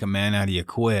that'll make a man out of you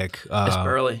quick. It's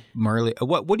burly.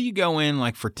 What do you go in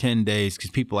like for 10 days?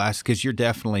 Because people ask, because you're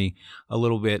definitely a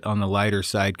little bit on the lighter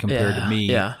side compared to me.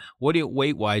 Yeah. What do you,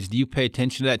 weight wise? Do you pay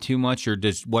attention to that too much, or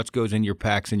does what goes in your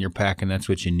packs in your pack, and that's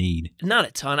what you need? Not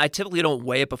a ton. I typically don't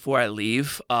weigh it before I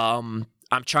leave. I'm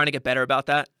trying to get better about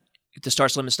that, to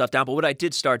start slimming stuff down. But what I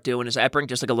did start doing is I bring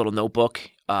just like a little notebook.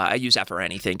 I use that for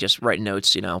anything, just writing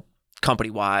notes,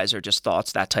 company-wise or just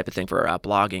thoughts, that type of thing for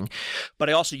blogging. But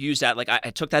I also use that, like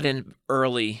I took that in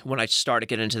early when I started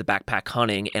getting into the backpack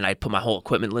hunting, and I put my whole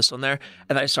equipment list on there,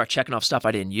 and then I started checking off stuff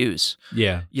I didn't use.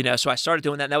 Yeah. So I started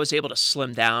doing that, and I was able to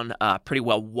slim down pretty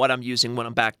well what I'm using when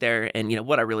I'm back there, and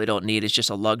what I really don't need is just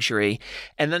a luxury.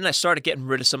 And then I started getting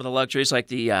rid of some of the luxuries, like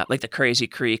the Crazy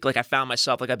Creek. Like I found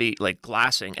myself, like I'd be like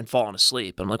glassing and falling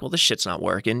asleep. I'm like, well, this shit's not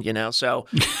working, So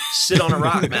sit on a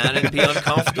rock, man, and be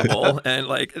uncomfortable, and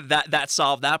like that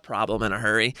solved that problem in a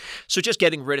hurry. So just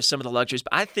getting rid of some of the luxuries.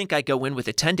 But I think I go in with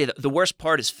a 10-day. The worst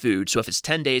part is food. So if it's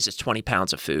 10 days, it's 20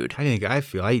 pounds of food. I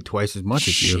eat twice as much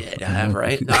as you. Shit,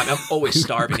 right? No, I'm always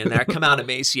starving in there. I come out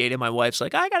emaciated. My wife's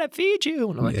like, I got to feed you.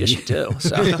 And I'm like, yes, you do.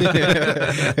 So.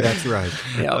 That's right.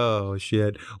 Yep. Oh,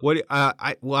 shit.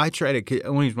 I try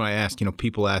to, when I ask,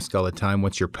 people ask all the time,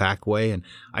 what's your pack weigh? And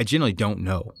I generally don't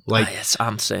know. Like, yes,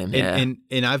 I'm the same. Yeah.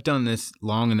 And I've done this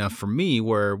long enough for me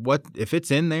where if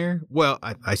it's in there, well,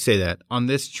 I say that on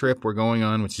this trip we're going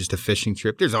on, which is just a fishing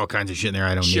trip, there's all kinds of shit in there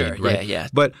I don't need, right? Yeah.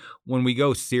 But when we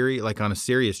go on a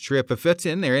serious trip, if it's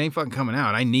in there, it ain't fucking coming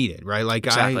out. I need it, right? Like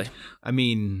exactly. I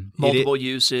mean, multiple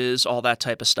uses, all that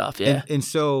type of stuff. Yeah. And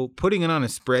so putting it on a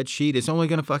spreadsheet is only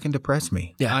going to fucking depress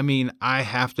me. Yeah. I mean, I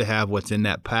have to have what's in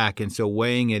that pack. And so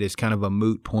weighing it is kind of a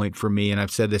moot point for me. And I've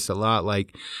said this a lot,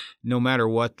 like no matter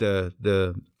what the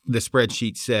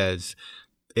spreadsheet says,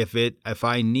 if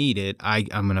I need it, I'm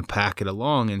going to pack it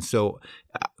along. And so,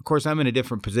 of course, I'm in a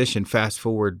different position. Fast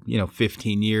forward,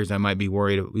 15 years, I might be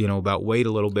worried, about weight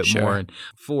a little bit more. And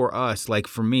for us, like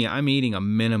for me, I'm eating a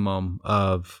minimum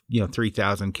of,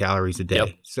 3,000 calories a day. Yep.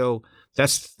 So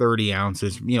that's 30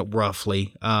 ounces,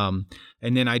 roughly. And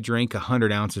then I drink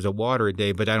 100 ounces of water a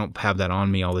day, but I don't have that on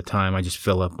me all the time. I just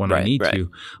fill up when I need to.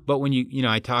 But when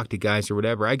I talk to guys or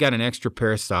whatever, I got an extra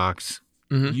pair of socks,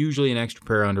 usually an extra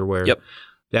pair of underwear. Yep.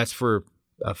 That's for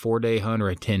a 4-day hunt or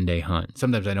a 10-day hunt.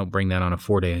 Sometimes I don't bring that on a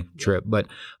 4-day trip, but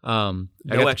no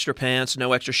extra pants,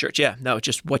 no extra shirts. Yeah, no,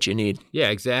 just what you need. Yeah,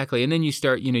 exactly. And then you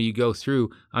start, you go through.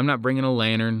 I'm not bringing a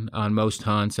lantern on most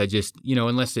hunts. I just,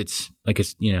 unless it's like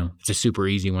it's a super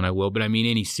easy one, I will. But I mean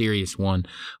any serious one.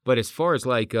 But as far as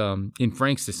like in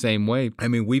Frank's the same way. I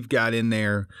mean, we've got in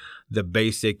there the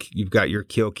basic, you've got your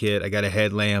kill kit. I got a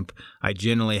headlamp. I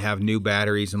generally have new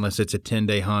batteries. Unless it's a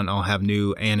 10-day hunt, I'll have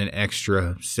new and an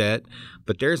extra set.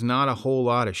 But there's not a whole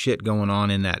lot of shit going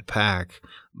on in that pack.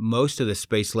 Most of the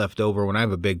space left over when I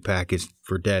have a big pack is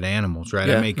for dead animals, right?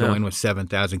 Yeah, I may go in with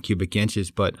 7,000 cubic inches,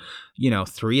 but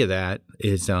 3 of that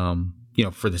is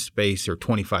for the space, or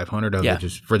 2,500 of it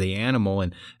is for the animal.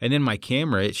 And then my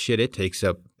camera, it takes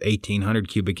up 1,800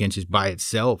 cubic inches by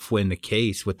itself in the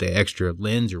case with the extra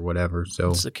lens or whatever.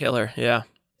 So it's a killer. Yeah.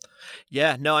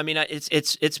 Yeah. No, I mean,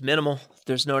 it's minimal.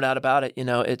 There's no doubt about it.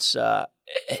 It's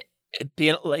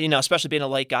being, especially being a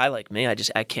light guy like me,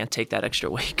 I can't take that extra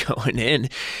weight going in,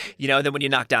 and then when you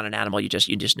knock down an animal, you just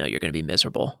know you're going to be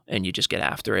miserable and you just get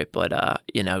after it. But,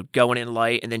 going in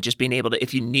light and then just being able to,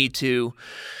 if you need to,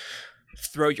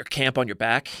 throw your camp on your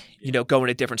back, go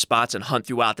into different spots and hunt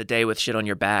throughout the day with shit on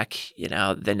your back,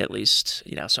 then at least,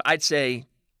 so I'd say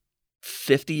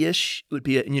 50-ish would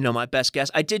be, my best guess.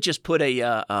 I did just put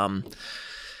a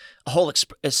whole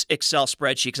Excel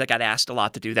spreadsheet because I got asked a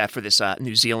lot to do that for this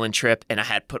New Zealand trip, and I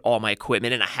had put all my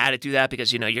equipment in. I had to do that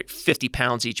because, you're 50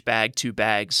 pounds each bag, 2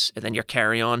 bags, and then your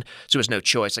carry-on. So there was no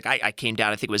choice. Like I came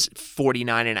down, I think it was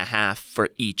 49.5 for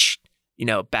each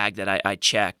bag that I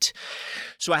checked.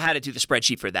 So I had to do the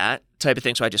spreadsheet for that type of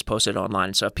thing. So I just posted it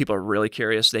online. So if people are really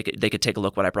curious, they could take a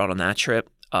look what I brought on that trip.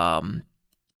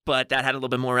 But that had a little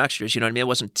bit more extras. You know what I mean? It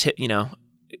wasn't,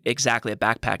 exactly a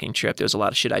backpacking trip. There was a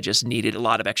lot of shit I just needed, a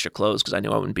lot of extra clothes because I knew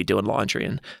I wouldn't be doing laundry,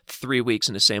 and 3 weeks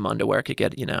in the same underwear could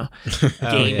get,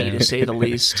 gamey to say the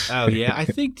least. Oh, yeah. I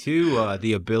think, too,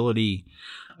 the ability...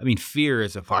 I mean, fear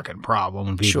is a fucking problem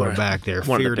when people are back there.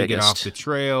 Fear to get off the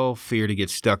trail, fear to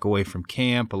get stuck away from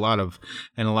camp. A lot of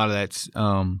that's,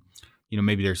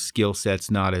 maybe their skill set's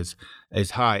not as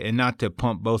high. And not to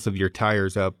pump both of your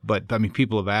tires up, but I mean,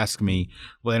 people have asked me.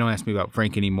 Well, they don't ask me about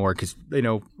Frank anymore because they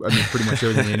know. I mean, pretty much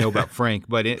everything they know about Frank.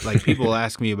 But people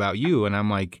ask me about you, and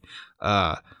I'm like,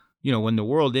 when the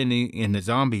world ending and the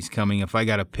zombies coming, if I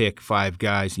got to pick 5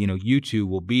 guys, you two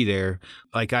will be there.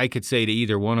 Like I could say to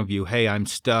either one of you, hey, I'm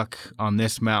stuck on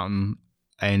this mountain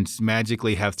and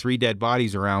magically have 3 dead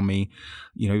bodies around me.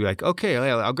 You're like, okay,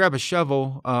 I'll grab a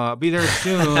shovel. I'll be there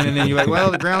soon. And then you're like, well,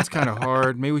 the ground's kind of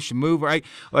hard. Maybe we should move. Right?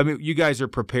 I mean, you guys are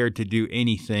prepared to do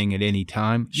anything at any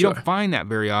time. You Sure. don't find that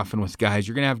very often with guys.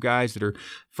 You're going to have guys that are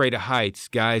afraid of heights,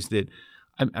 guys that,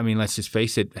 I mean, let's just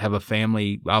face it, have a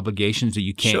family obligations that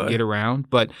you can't Sure. get around.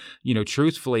 But,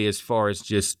 truthfully, as far as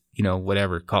just,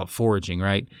 whatever, call it foraging,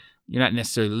 right? You're not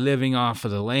necessarily living off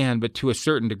of the land, but to a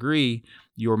certain degree,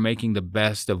 you're making the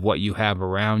best of what you have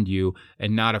around you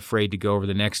and not afraid to go over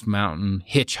the next mountain,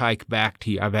 hitchhike back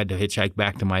to you. I've had to hitchhike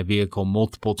back to my vehicle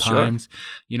multiple times,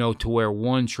 to where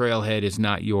one trailhead is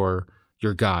not your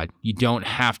God. You don't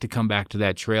have to come back to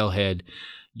that trailhead.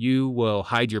 You will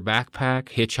hide your backpack,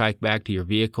 hitchhike back to your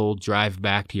vehicle, drive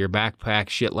back to your backpack,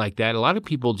 shit like that. A lot of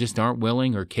people just aren't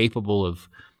willing or capable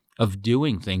of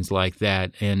doing things like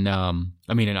that. And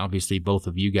and obviously both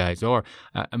of you guys are.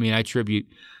 I attribute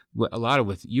a lot of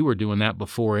with you were doing that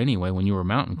before anyway when you were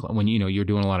when you're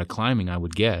doing a lot of climbing, I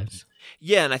would guess.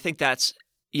 Yeah, and I think that's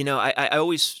I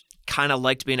always kind of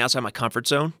liked being outside my comfort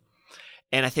zone,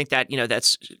 and I think that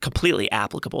that's completely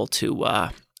applicable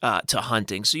to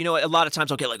hunting. So, a lot of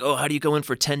times I'll get like, oh, how do you go in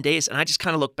for 10 days? And I just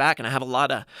kind of look back and I have a lot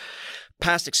of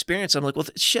past experience. I'm like, well,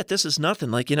 shit, this is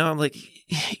nothing. Like, I'm like,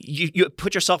 you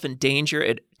put yourself in danger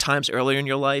at times earlier in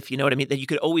your life, you know what I mean? That you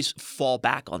could always fall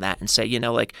back on that and say,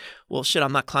 like, well, shit,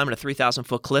 I'm not climbing a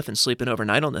 3,000-foot cliff and sleeping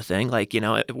overnight on the thing. Like,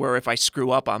 where if I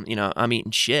screw up, I'm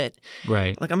eating shit.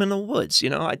 Right. Like I'm in the woods,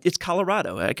 it's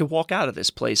Colorado. I could walk out of this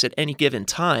place at any given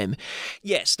time.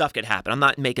 Yeah, stuff could happen. I'm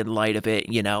not making light of it.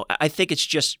 I think it's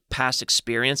just past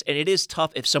experience. And it is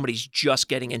tough if somebody's just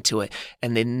getting into it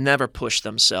and they never push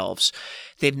themselves.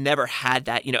 They've never had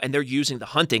that, and they're using the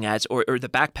hunting as or the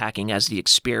backpacking as the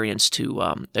experience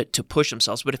to push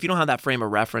themselves. But if you don't have that frame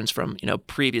of reference from,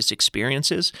 previous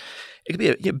experiences, it could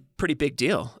be a pretty big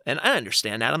deal. And I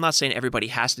understand that. I'm not saying everybody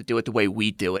has to do it the way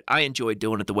we do it. I enjoy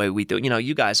doing it the way we do it.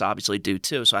 You guys obviously do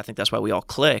too. So I think that's why we all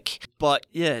click. But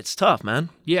yeah, it's tough, man.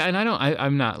 Yeah, and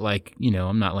I'm not like,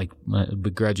 I'm not like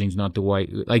begrudging's not the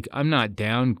white. Like I'm not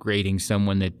downgrading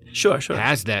someone that Sure.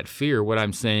 has that fear. What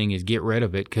I'm saying is get rid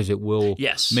of it because it will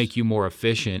make you more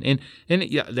efficient. And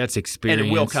yeah, that's experience. And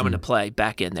it will come into play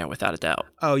back in there without a doubt.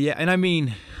 Oh yeah, and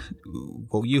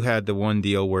well, you had the one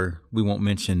deal where we won't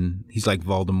mention. He's like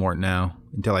Voldemort now.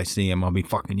 Until I see him, I'll be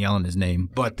fucking yelling his name.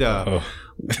 But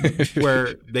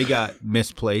where they got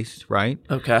misplaced, right?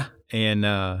 Okay. And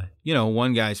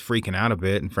one guy's freaking out a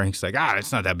bit, and Frank's like,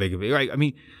 it's not that big of a deal. Right? I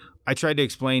mean, I tried to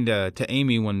explain to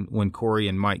Amy when Corey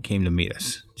and Mike came to meet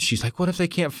us. She's like, what if they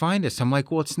can't find us? I'm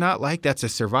like, well, it's not like that's a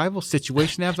survival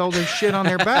situation. They have all their shit on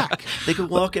their back. They could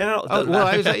walk out. I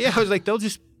was like, they'll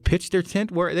just pitch their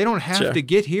tent where they don't have to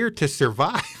get here to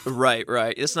survive. Right.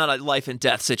 It's not a life and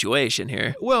death situation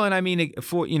here. Well, and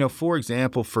for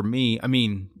example, for me, a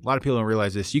lot of people don't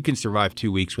realize this. You can survive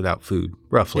 2 weeks without food,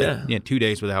 roughly. Yeah. 2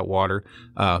 days without water.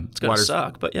 It's going to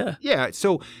suck, but yeah. Yeah.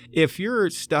 So if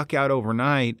you're stuck out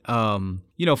overnight,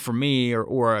 for me,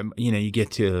 or you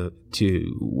get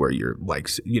to where you're like,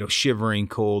 shivering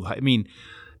cold.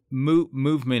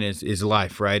 Movement is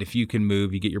life, right? If you can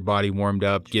move, you get your body warmed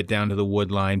up, get down to the wood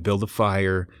line, build a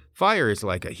fire. Fire is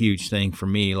like a huge thing for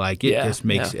me. Like it just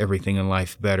makes everything in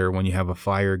life better when you have a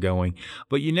fire going.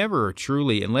 But you never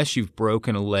truly, unless you've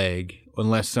broken a leg,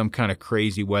 unless some kind of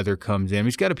crazy weather comes in,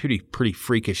 it's got a pretty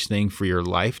freakish thing for your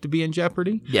life to be in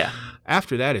jeopardy. Yeah.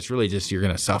 After that, it's really just you're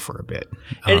going to suffer a bit.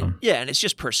 And it's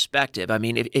just perspective.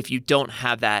 If you don't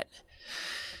have that.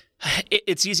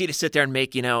 It's easy to sit there and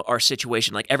make, our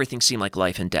situation, like everything seem like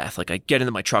life and death. Like I get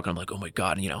into my truck and I'm like, oh my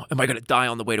God, am I going to die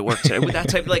on the way to work today? With that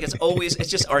type, like it's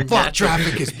just our natural.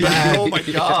 Traffic is bad. Oh my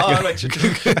God. I should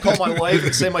call my wife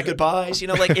and say my goodbyes.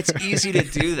 Like it's easy to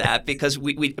do that because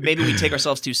we maybe we take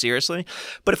ourselves too seriously.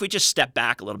 But if we just step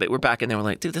back a little bit, we're back in there. We're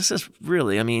like, dude, this is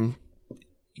really,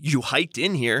 you hiked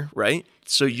in here, right?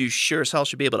 So you sure as hell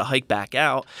should be able to hike back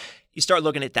out. You start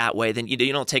looking at it that way, then you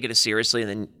don't take it as seriously, and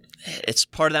then it's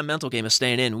part of that mental game of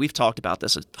staying in. We've talked about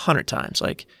this 100 times.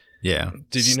 Like, yeah.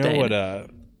 Did you know what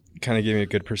kind of gave me a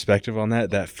good perspective on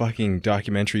that? That fucking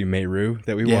documentary Meru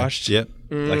that we watched. Yep.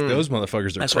 Like those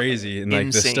motherfuckers are crazy, and like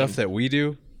insane. the stuff that we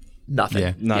do. Nothing.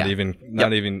 Yeah. Not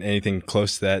even anything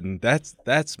close to that, and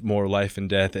that's more life and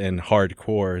death and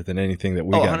hardcore than anything that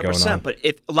we got 100%, going on. But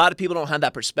if a lot of people don't have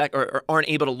that perspective or aren't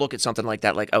able to look at something like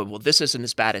that, like, oh, well, this isn't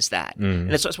as bad as that,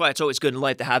 and that's why it's always good in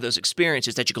life to have those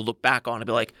experiences that you can look back on and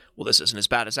be like, well, this isn't as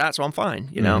bad as that, so I'm fine,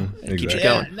 and it keeps you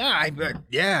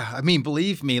going.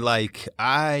 Believe me, like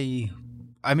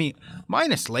I mean,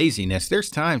 minus laziness, there's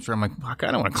times where I'm like, fuck,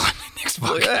 I don't want to climb the next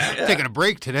fuck. Taking a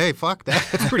break today. Fuck that.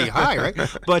 That's pretty high, right?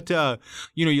 But,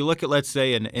 you look at, let's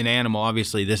say, an animal.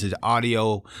 Obviously, this is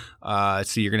audio, so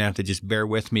you're going to have to just bear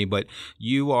with me. But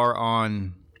you are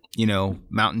on,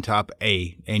 mountaintop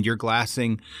A, and you're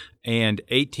glassing, and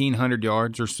 1,800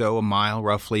 yards or so, a mile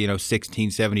roughly,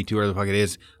 1672, whatever the fuck it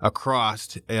is,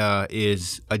 across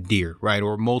is a deer, right,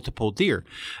 or multiple deer.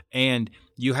 And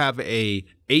you have a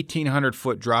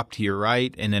 1,800-foot drop to your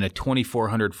right and then a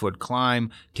 2,400-foot climb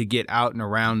to get out and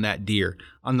around that deer.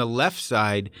 On the left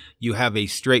side, you have a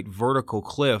straight vertical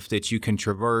cliff that you can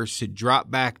traverse,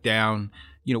 drop back down,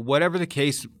 whatever the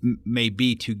case may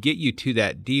be to get you to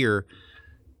that deer.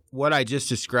 What I just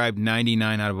described,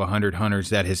 99 out of 100 hunters,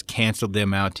 that has canceled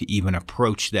them out to even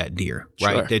approach that deer,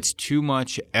 right? Sure. That's too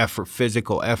much effort,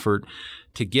 physical effort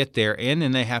to get there. And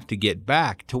then they have to get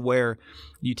back to where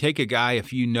you take a guy,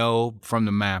 if you know from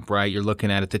the map, right, you're looking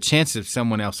at it, the chances of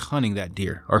someone else hunting that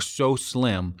deer are so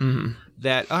slim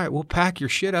that, all right, we'll pack your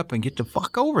shit up and get the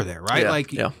fuck over there,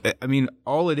 right? I mean,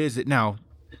 all it is, now,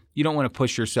 you don't want to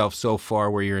push yourself so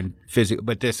far where you're in physical,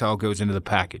 but this all goes into the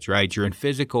package, right? You're in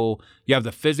physical, you have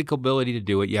the physical ability to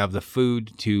do it. You have the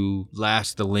food to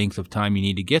last the length of time you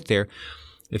need to get there.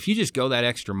 If you just go that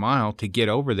extra mile to get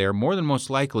over there, more than most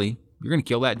likely, you're going to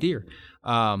kill that deer.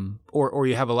 Or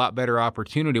you have a lot better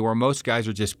opportunity where most guys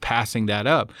are just passing that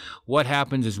up. What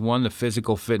happens is, one, the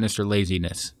physical fitness or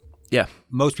laziness. Yeah.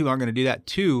 Most people aren't going to do that.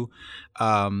 Two,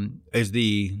 is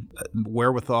the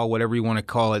wherewithal, whatever you want to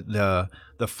call it, the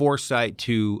foresight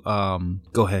to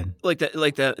go ahead. Like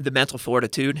the mental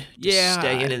fortitude to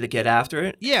stay in and to get after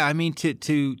it. Yeah, I mean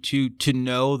to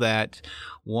know that,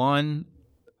 one,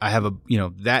 I have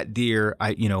that deer,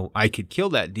 I could kill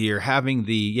that deer, having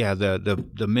the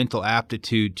mental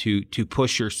aptitude to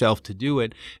push yourself to do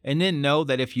it, and then know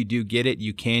that if you do get it,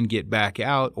 you can get back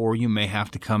out, or you may have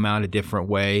to come out a different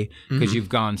way because you've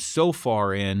gone so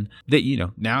far in that,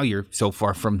 now you're so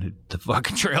far from the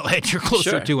fucking trailhead, you're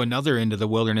closer to another end of the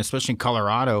wilderness, especially in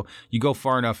Colorado. You go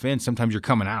far enough in, sometimes you're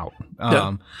coming out.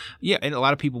 And a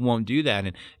lot of people won't do that.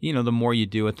 And, the more you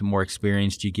do it, the more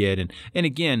experienced you get. And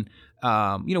again,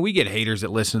 we get haters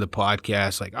that listen to the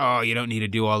podcast like, oh, you don't need to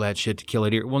do all that shit to kill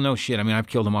a deer. Well, no shit. I mean, I've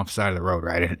killed them off the side of the road,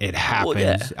 right? It happens. Well,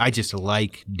 yeah. I just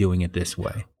like doing it this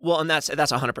way. Well, and that's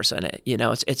 100% it.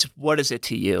 It's what is it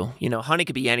to you? Hunting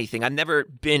could be anything. I've never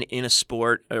been in a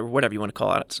sport or whatever you want to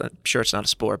call it. I'm sure it's not a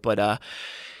sport, but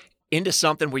into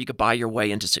something where you could buy your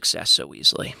way into success so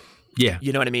easily. Yeah.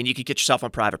 You know what I mean? You could get yourself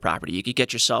on private property. You could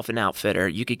get yourself an outfitter.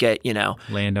 You could get,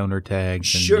 landowner tags.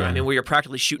 Sure. Yeah. I mean, where you're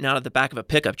practically shooting out of the back of a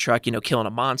pickup truck, killing a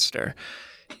monster.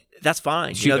 That's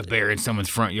fine. Shoot a bear in someone's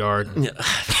front yard.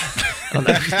 I don't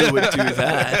know who would do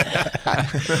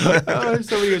that.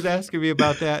 Somebody was asking me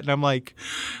about that, and I'm like,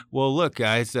 well, look,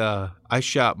 guys, I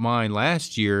shot mine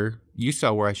last year. You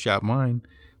saw where I shot mine.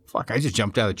 Fuck, I just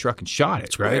jumped out of the truck and shot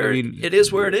it, right? I mean, it is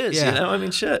where it is, I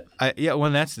mean, shit. I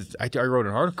wrote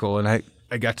an article, and I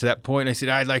got to that point, and I said,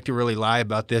 I'd like to really lie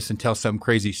about this and tell some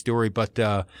crazy story, but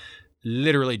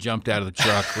literally jumped out of the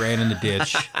truck, ran in the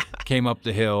ditch, came up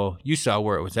the hill. You saw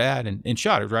where it was at, and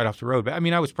shot it right off the road. But I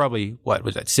mean, I was probably,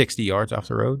 60 yards off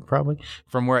the road, probably,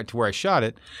 from where I shot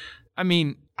it. I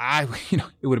mean,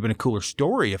 it would have been a cooler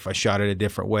story if I shot it a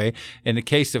different way. In the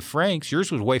case of Frank's,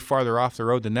 yours was way farther off the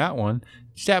road than that one.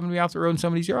 Just happened to be off the road in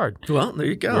somebody's yard. Well, there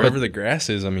you go. Wherever the grass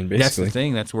is, I mean, basically. That's the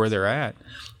thing. That's where they're at.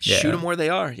 Shoot them where they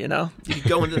are, You can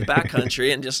go into the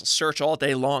backcountry and just search all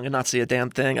day long and not see a damn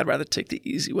thing. I'd rather take the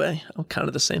easy way. I'm kind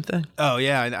of the same thing. Oh,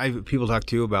 yeah. And people talk,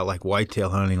 too, about, whitetail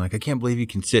hunting. I can't believe you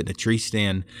can sit in a tree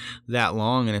stand that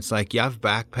long. And it's like, I've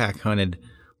backpack hunted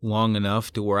long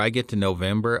enough to where I get to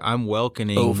November, I'm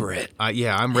welcoming over it.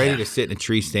 I'm ready to sit in a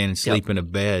tree stand and sleep in a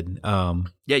bed.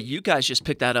 Yeah, you guys just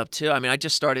picked that up too. I mean, I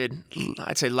just started.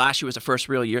 I'd say last year was the first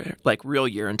real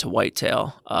year into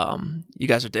whitetail. You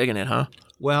guys are digging it, huh?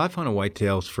 Well, I've hunted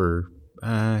whitetails for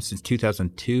since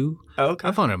 2002. Oh, okay.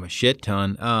 I've hunted them a shit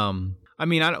ton. I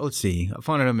mean, let's see. I've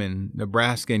hunted them in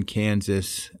Nebraska and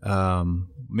Kansas,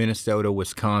 Minnesota,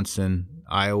 Wisconsin,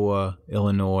 Iowa,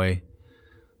 Illinois.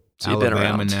 So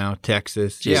Alabama now,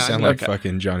 Texas. You sound like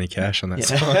fucking Johnny Cash on that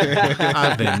song.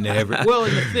 I've been everywhere. Well,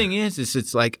 and the thing is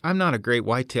it's like I'm not a great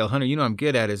whitetail hunter. I'm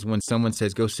good at is when someone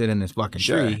says, go sit in this fucking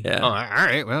tree. Yeah. Oh, all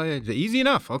right. Well, it's easy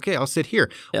enough. Okay, I'll sit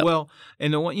here. Yep. Well,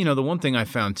 and the one thing I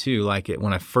found too,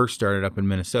 when I first started up in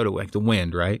Minnesota, the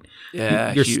wind, right?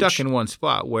 Yeah, You're huge. stuck in one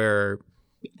spot where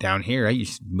down here, you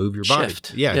move your body.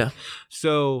 Shift. Yeah.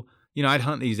 So, I'd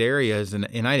hunt these areas and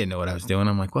I didn't know what I was doing.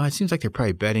 I'm like, well, it seems like they're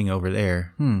probably bedding over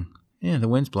there. yeah, the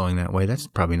wind's blowing that way. That's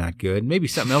probably not good. Maybe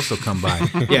something else will come by.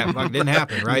 Yeah, it didn't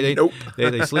happen, right? Nope.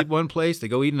 They sleep one place, they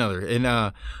go eat another.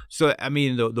 And so, I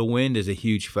mean, the wind is a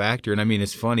huge factor. And I mean,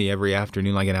 it's funny, every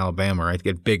afternoon, like in Alabama, right, they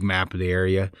get a big map of the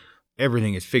area.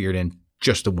 Everything is figured in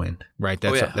just the wind, right?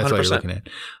 That's all you're looking at.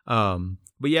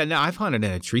 But yeah, no, I've hunted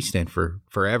in a tree stand for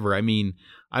forever. I mean,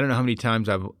 I don't know how many times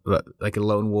I've, like a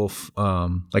lone wolf,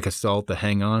 like assault to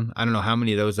hang on. I don't know how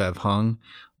many of those I've hung,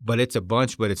 but it's a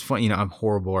bunch. But it's fun. You know, I'm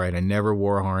horrible, right? I never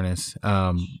wore a harness.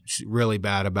 Really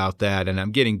bad about that. And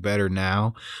I'm getting better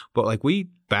now. But like we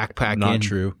backpack Not in.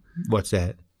 true. What's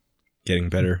that? Getting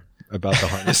better about the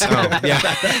harness. Yeah.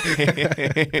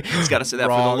 He's got to say that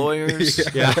Wrong. for the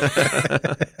lawyers. Yeah.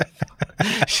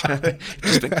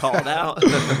 Just been called out.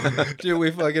 Dude,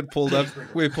 we fucking pulled up.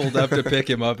 We pulled up to pick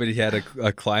him up, and he had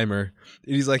a climber.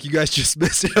 And he's like, "You guys just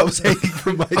missed it. I was hanging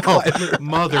from my climber."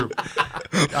 Mother,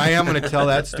 I am going to tell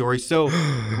that story. So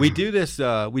we do this.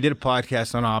 We did a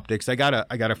podcast on optics. I got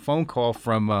a phone call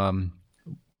from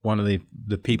one of the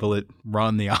people that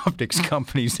run the optics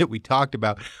companies that we talked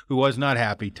about, who was not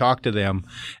happy. Talked to them,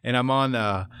 and I'm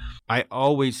on. I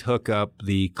always hook up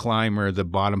the climber, the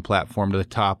bottom platform, to the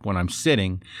top when I'm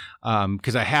sitting,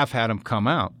 because I have had them come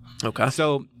out. Okay.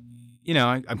 So, you know,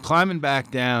 I'm climbing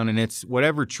back down, and it's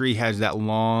whatever tree has that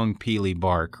long peely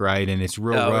bark, right? And it's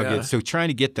real rugged. Yeah. So trying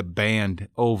to get the band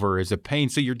over is a pain.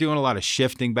 So you're doing a lot of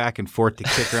shifting back and forth to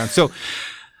kick around. So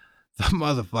the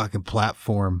motherfucking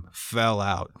platform fell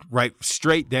out, right,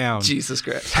 straight down. Jesus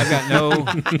Christ. I've got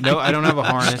no, I don't have a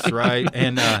harness, right?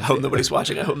 And I hope nobody's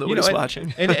watching. I hope nobody's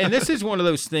watching. And this is one of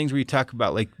those things where you talk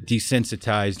about like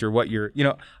desensitized or what you're, you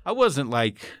know, I wasn't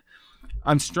like,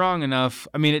 I'm strong enough.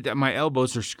 I mean, my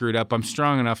elbows are screwed up. I'm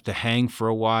strong enough to hang for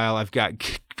a while. I've got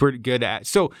pretty good at.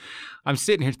 So I'm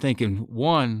sitting here thinking,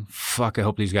 fuck, I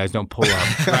hope these guys don't pull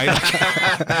up,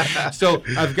 right? So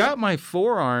I've got my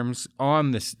forearms on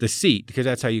the seat because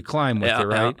that's how you climb with it,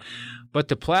 right? Yeah. But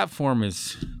the platform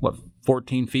is,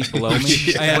 14 feet below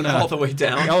me? And all the way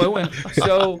down. Oh, it went.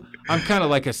 So I'm kind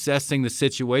of like assessing the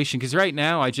situation because right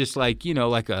now I just like, you know,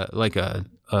 like a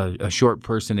short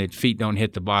person that feet don't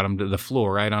hit the bottom to the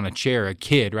floor, right, on a chair, a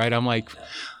kid, right? I'm like,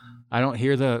 I don't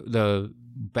hear the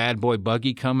bad boy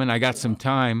buggy coming. I got some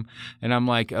time, and I'm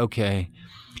like, okay.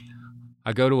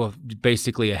 I go to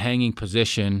basically a hanging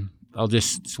position. I'll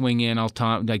just swing in. I'll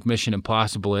like Mission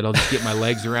Impossible it. I'll just get my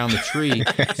legs around the tree.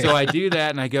 So I do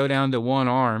that, and I go down to one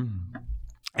arm,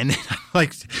 and then I'm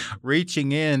like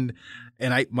reaching in.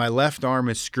 And my left arm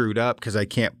is screwed up because I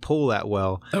can't pull that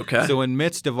well. Okay. So in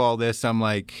midst of all this, I'm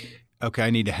like, okay, I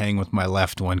need to hang with my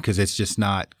left one because it's just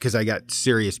not, because I got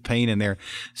serious pain in there.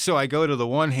 So I go to the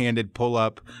one-handed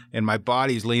pull-up, and my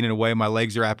body's leaning away. My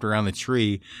legs are wrapped around the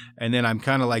tree. And then I'm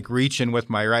kind of like reaching with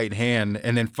my right hand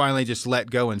and then finally just let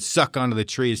go and suck onto the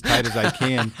tree as tight as I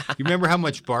can. You remember how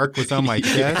much bark was on my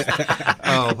chest?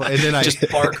 Oh, and then I just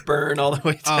bark burn all the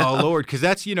way down. Oh, Lord, because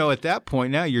that's, you know, at that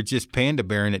point now you're just panda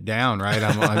bearing it down, right?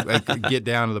 I get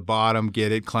down to the bottom,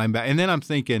 get it, climb back. And then I'm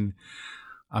thinking,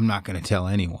 I'm not going to tell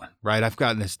anyone, right? I've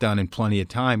gotten this done in plenty of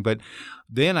time. But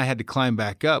then I had to climb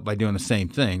back up by doing the same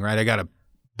thing, right? I got to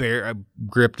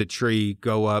grip the tree,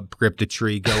 go up, grip the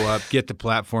tree, go up, get the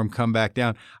platform, come back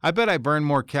down. I bet I burned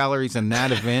more calories in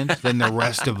that event than the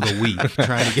rest of the week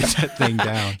trying to get that thing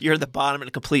down. You're at the bottom in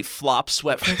a complete flop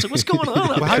sweat. It's like, what's going on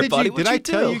up Well, how there, did buddy? you? Did I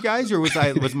tell you guys, or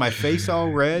was my face all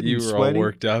red? You and were sweaty? all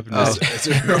worked up, and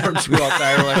your arms were all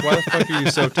tired. We're like, why the fuck are you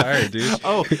so tired, dude?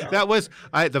 Oh, that was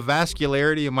the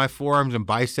vascularity of my forearms and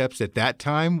biceps at that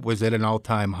time was at an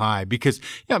all-time high because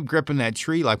I'm gripping that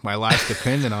tree like my life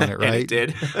depended on it, right? And it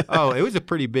did. Oh, it was a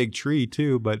pretty big tree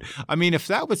too. But I mean, if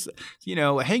that was,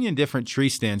 hanging different tree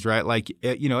stands, right? Like,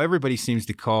 everybody seems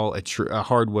to call a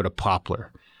hardwood a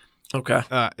poplar. Okay.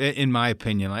 In my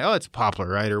opinion, like, oh, it's a poplar,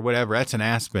 right? Or whatever. That's an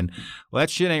aspen. Well, that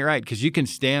shit ain't right because you can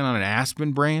stand on an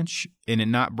aspen branch and it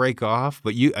not break off,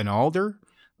 but an alder,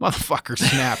 motherfucker,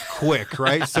 snap quick,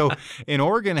 right? So in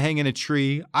Oregon, hanging a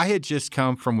tree, I had just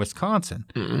come from Wisconsin.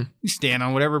 Mm-mm. You stand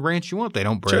on whatever branch you want, they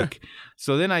don't break. Sure.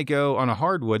 So then I go on a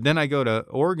hardwood. Then I go to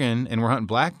Oregon and we're hunting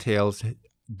blacktails.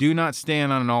 Do not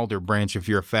stand on an alder branch if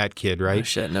you're a fat kid, right? Oh,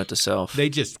 shit, note to self. They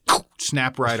just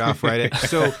snap right off, right?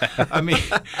 So, I mean,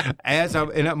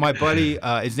 my buddy,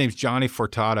 his name's Johnny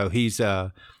Fortato. He's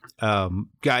a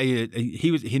guy.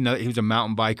 He was a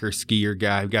mountain biker, skier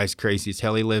guy. Guy's crazy as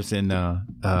hell. He lives in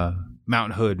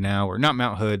Mount Hood now, or not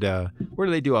Mount Hood. Where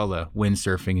do they do all the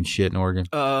windsurfing and shit in Oregon?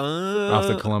 Off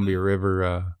the Columbia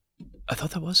River. I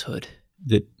thought that was Hood.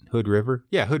 The Hood River?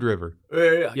 Yeah, Hood River.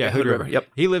 Yeah, Hood River. Yep.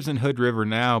 He lives in Hood River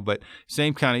now, but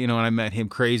same kind of, when I met him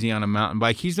crazy on a mountain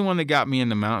bike. He's the one that got me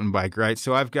into mountain bike, right?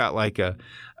 So I've got like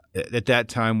at that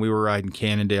time we were riding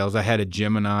Cannondales. I had a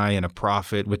Gemini and a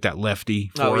Prophet with that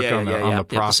lefty fork on the the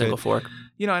Prophet. single fork.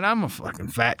 You know, and I'm a fucking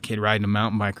fat kid riding a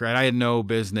mountain bike, right? I had no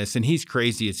business, and he's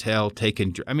crazy as hell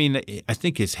taking. I mean, I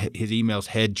think his email's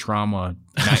head trauma,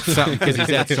 something because he's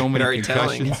had so many Very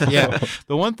concussions. Yeah.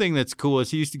 The one thing that's cool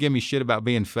is he used to give me shit about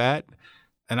being fat,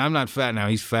 and I'm not fat now.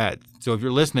 He's fat. So if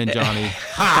you're listening, Johnny,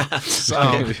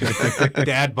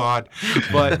 dad bod.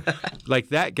 But like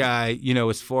that guy, you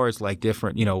know, as far as like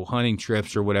different, you know, hunting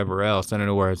trips or whatever else, I don't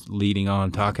know where I was leading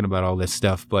on talking about all this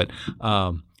stuff, but.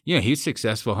 Yeah, he's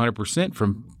successful 100%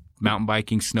 from mountain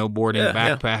biking, snowboarding,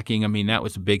 backpacking. I mean, that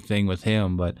was a big thing with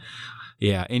him. But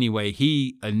yeah, anyway,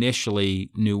 he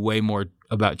initially knew way more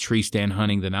about tree stand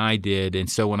hunting than I did. And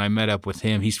so when I met up with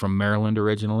him, he's from Maryland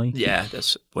originally. Yeah,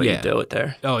 that's what you do it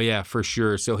there. Oh, yeah, for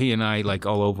sure. So he and I, like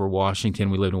all over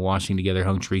Washington, we lived in Washington together,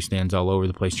 hung tree stands all over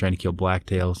the place trying to kill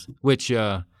blacktails, which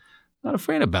not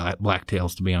afraid of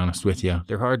blacktails, to be honest with you.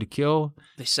 They're hard to kill.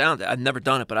 They sound. I've never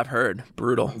done it, but I've heard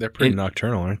brutal. They're pretty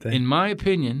nocturnal, aren't they? In my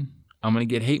opinion, I'm going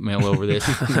to get hate mail over this.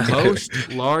 Most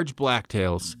large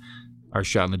blacktails are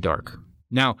shot in the dark.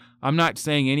 Now, I'm not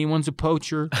saying anyone's a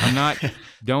poacher.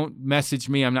 Don't message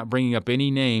me. I'm not bringing up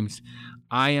any names.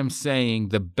 I am saying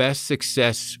the best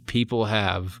success people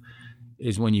have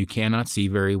is when you cannot see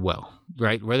very well,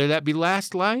 right? Whether that be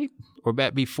last light or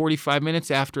that be 45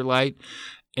 minutes after light.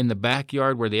 In the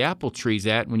backyard where the apple tree's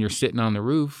at, when you're sitting on the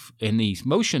roof and the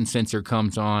motion sensor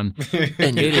comes on,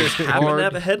 and it is hard to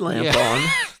have a headlamp on.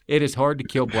 It is hard to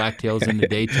kill blacktails in the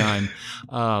daytime.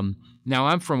 Now,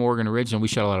 I'm from Oregon originally. We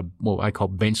shot a lot of what I call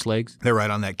bench legs. They're right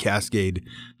on that Cascade,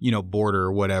 you know, border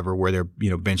or whatever, where they're,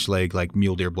 you know, bench leg like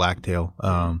mule deer, blacktail,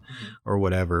 or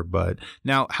whatever. But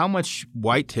now, how much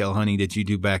whitetail hunting did you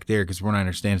do back there? Because from what I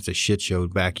understand, it's a shit show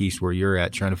back east where you're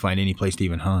at, trying to find any place to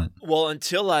even hunt. Well,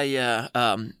 until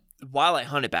while I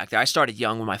hunted back there, I started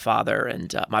young with my father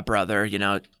and my brother, you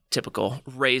know, typical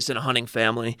raised in a hunting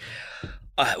family.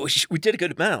 We did a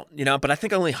good amount, you know, but I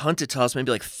think I only hunted till I was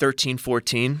maybe like 13,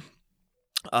 14.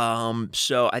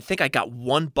 So I think I got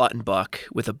one button buck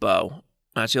with a bow.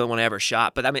 That's the only one I ever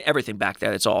shot. But I mean, everything back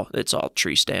there, it's all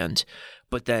tree stand.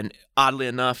 But then, oddly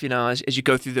enough, you know, as you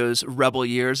go through those rebel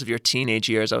years of your teenage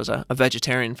years, I was a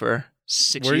vegetarian for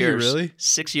 6 years. Were you really?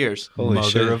 6 years. Holy Mother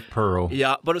shit. of pearl.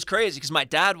 Yeah, but it was crazy because my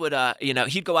dad would, you know,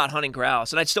 he'd go out hunting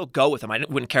grouse, and I'd still go with him. I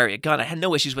wouldn't carry a gun. I had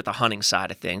no issues with the hunting side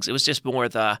of things. It was just more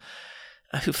the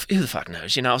who the fuck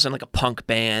knows? You know, I was in like a punk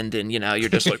band, and you know, you're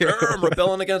just like I'm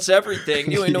rebelling against everything.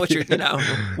 You ain't know what you're, you know.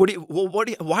 Why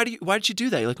did you do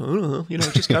that? You're like, I don't know. You know,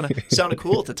 it just kind of sounded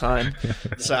cool at the time.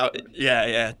 So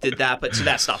yeah, did that, but so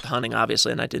that stopped hunting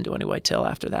obviously, and I didn't do any whitetail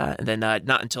after that. And then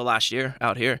not until last year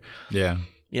out here. Yeah.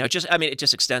 You know, it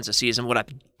just extends the season. Would I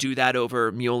do that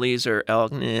over muleys or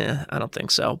elk? Nah, I don't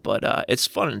think so. But it's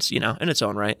fun, you know, in its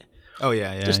own right. Oh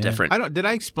yeah, just different. Did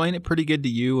I explain it pretty good to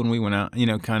you when we went out? You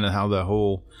know, kind of how the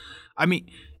whole. I mean,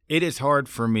 it is hard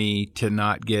for me to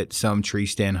not get some tree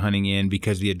stand hunting in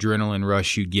because the adrenaline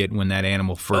rush you get when that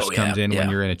animal first comes in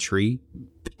when you're in a tree.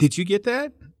 Did you get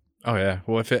that? Oh yeah.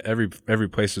 Well, if every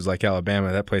place was like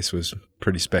Alabama, that place was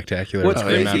pretty spectacular. What's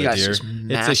the amount crazy of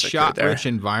deer. It's a shot-rich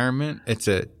environment. It's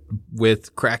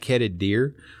with crack-headed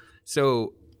deer.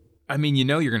 So, I mean, you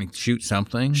know you're going to shoot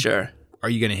something. Sure. Are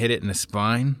you going to hit it in the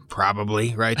spine?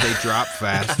 Probably, right? They drop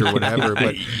fast or whatever.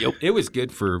 But it was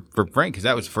good for Frank because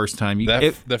that was the first time.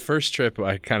 The first trip,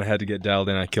 I kind of had to get dialed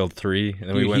in. I killed 3, and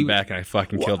then we went back and I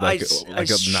fucking killed like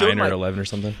a 9 or 11 or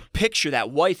something. Picture that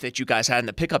wife that you guys had in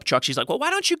the pickup truck. She's like, well, why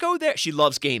don't you go there? She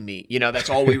loves game meat. You know, that's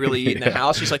all we really eat in the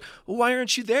house. She's like, well, why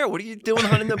aren't you there? What are you doing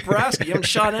hunting Nebraska? You haven't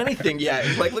shot anything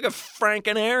yet. Like, look at Frank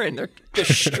and Aaron. They're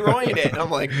destroying it. And I'm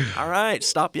like, all right,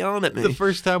 stop yelling at me. The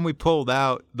first time we pulled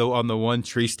out, though, on the one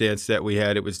tree stand set we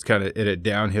had, it was kind of at a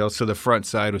downhill. So the front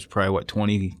side was probably,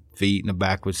 20 feet, and the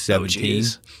back was 17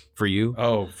 for you.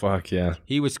 Oh, fuck, yeah.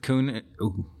 He was coon.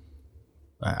 Ooh.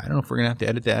 I don't know if we're going to have to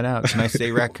edit that out. Can I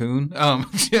say raccoon?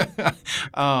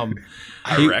 I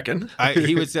reckon.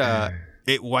 He was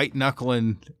white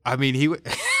knuckling. I mean, he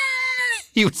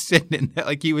was sitting in that,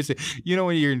 like he was, you know,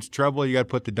 when you're in trouble, you got to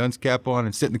put the dunce cap on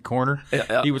and sit in the corner.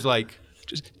 Yeah. He was like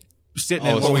just sitting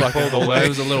there. It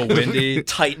was a little windy.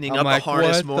 Tightening up the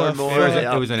harness more and more.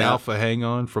 It was an Alpha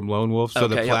hang-on from Lone Wolf. So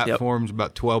the platform's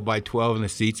about 12 by 12 and the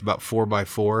seat's about 4 by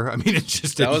 4. I mean, it's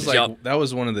just... That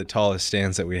was one of the tallest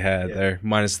stands that we had there,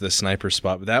 minus the sniper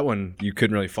spot. But that one, you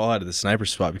couldn't really fall out of the sniper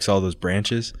spot because of all those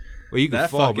branches. Well, you could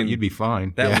fall, but you'd be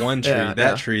fine. That one tree,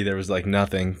 tree, there was like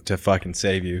nothing to fucking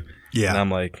save you. Yeah. And I'm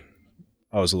like,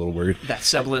 I was a little worried. That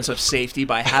semblance of safety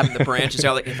by having the branches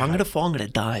out. Like, if I'm going to fall, I'm going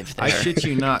to dive there. I shit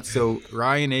you not. So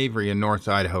Ryan Avery in North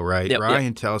Idaho, right? Yep,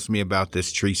 Ryan tells me about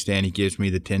this tree stand. He gives me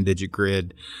the 10-digit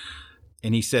grid,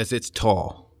 and he says it's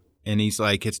tall. And he's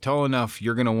like, it's tall enough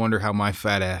you're going to wonder how my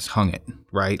fat ass hung it,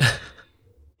 right?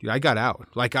 Dude, I got out.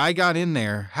 Like, I got in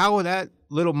there. How that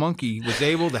little monkey was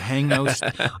able to hang those.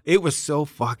 It was so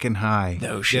fucking high.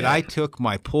 No shit. That I took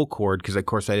my pull cord, because, of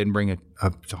course, I didn't bring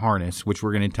a harness, which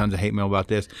we're getting tons of hate mail about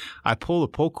this. I pull the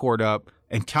pull cord up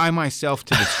and tie myself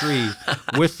to the tree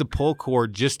with the pull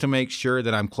cord just to make sure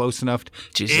that I'm close enough.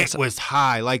 Jesus. It was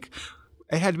high. Like,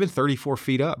 it had been 34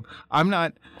 feet up. I'm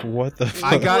not. What the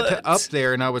fuck? I got to up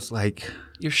there, and I was like.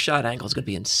 Your shot angle is going to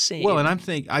be insane. Well, and I'm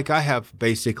thinking, like, I have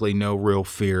basically no real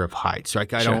fear of heights.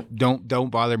 Like, I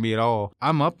don't bother me at all.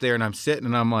 I'm up there and I'm sitting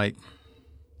and I'm like,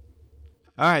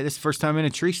 all right, this is the first time in a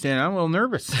tree stand. I'm a little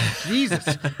nervous.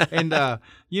 Jesus. And,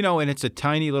 and it's a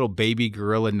tiny little baby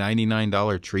gorilla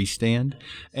 $99 tree stand.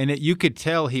 And you could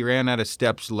tell he ran out of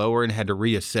steps lower and had to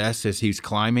reassess as he was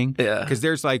climbing. Yeah. Because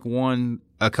there's like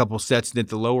a couple sets at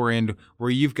the lower end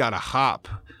where you've got to hop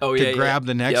to grab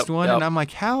the next one. Yep. And I'm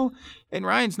like, how? And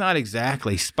Ryan's not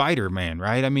exactly Spider-Man,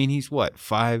 right? I mean, he's what,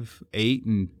 5'8"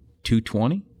 and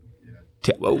 220?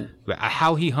 Whoa.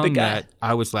 How he hung that,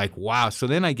 I was like, wow. So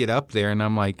then I get up there and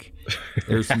I'm like,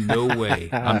 there's no way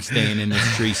I'm staying in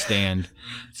this tree stand.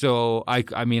 So I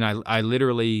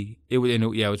literally, it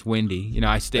was windy.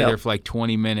 I stay there for like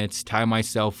 20 minutes, tie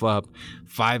myself up.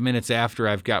 5 minutes after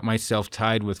I've got myself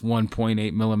tied with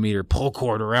 1.8 millimeter pull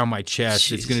cord around my chest,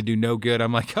 It's going to do no good.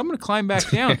 I'm like, I'm going to climb back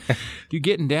down. Dude,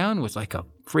 getting down was like I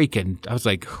was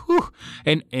like, whew.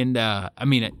 And I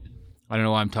don't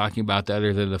know why I'm talking about that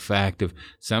other than the fact of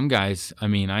some guys,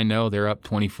 I know they're up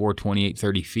 24, 28,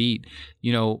 30 feet.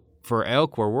 For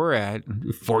elk where we're at,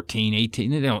 14,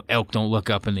 18, elk don't look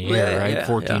up in the air, right?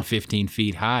 14, 15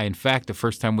 feet high. In fact, the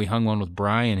first time we hung one with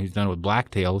Brian, who's done it with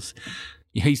blacktails,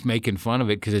 he's making fun of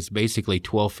it because it's basically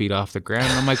 12 feet off the ground.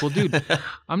 And I'm like, well, dude,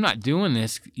 I'm not doing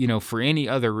this, for any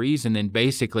other reason than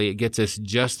basically it gets us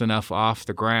just enough off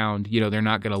the ground. They're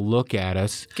not going to look at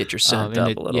us. Get your scent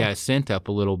up a little. Yeah, scent up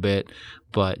a little bit.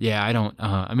 But yeah, I don't.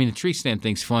 The tree stand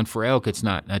thing's fun for elk. It's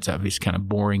not. That's obviously kind of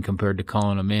boring compared to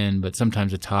calling them in. But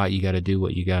sometimes it's hot. You got to do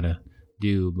what you got to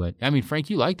do. But Frank,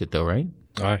 you liked it though, right?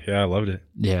 Yeah, I loved it.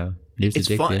 Yeah.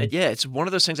 It's fun. Yeah, it's one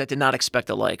of those things I did not expect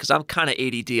to like because I'm kind of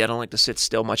ADD. I don't like to sit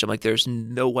still much. I'm like, there's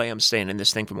no way I'm staying in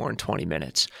this thing for more than 20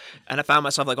 minutes. And I found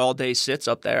myself like all day sits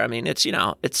up there.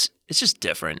 It's it's just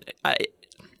different.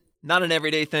 Not an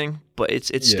everyday thing, but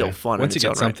it's still fun. Once you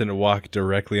get something to walk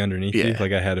directly underneath you,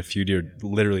 like I had a few deer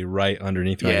literally right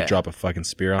underneath me. I could drop a fucking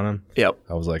spear on them. Yep.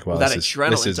 I was like, wow, that this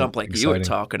adrenaline is dump like exciting. you were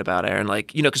talking about, Aaron.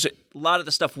 Like, because a lot of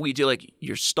the stuff we do, like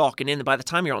you're stalking in, and by the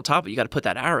time you're on top of it, you got to put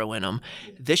that arrow in them.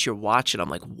 This you're watching them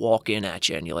like walk in at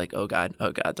you, and you're like, oh God,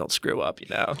 don't screw up,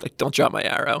 like don't drop my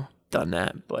arrow. Done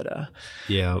that, but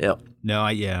no,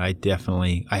 I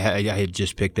definitely I had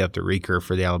just picked up the recurve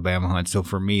for the Alabama hunt, so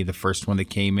for me the first one that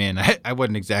came in, I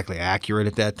wasn't exactly accurate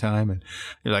at that time, and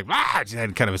you're like, I just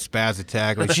had kind of a spaz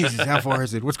attack, like Jesus, how far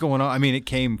is it? What's going on? It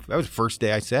came. That was the first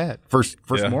day I sat, first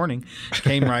morning,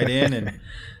 came right in and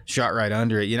shot right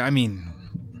under it.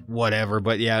 Whatever,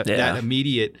 but that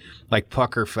immediate like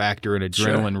pucker factor and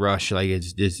adrenaline rush, like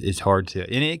is hard to.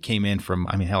 And it came in from,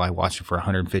 hell, I watched it for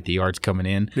 150 yards coming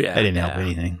in. Yeah, that didn't help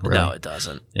anything. Really. No, it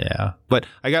doesn't. Yeah, but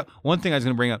I got one thing I was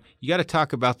going to bring up. You got to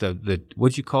talk about the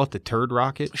what'd you call it? The turd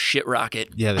rocket? Shit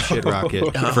rocket. Yeah, the shit rocket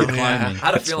for climbing. I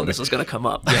had a feeling this was going to come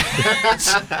up.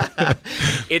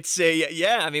 It's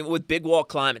with big wall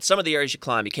climbing, some of the areas you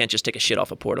climb, you can't just take a shit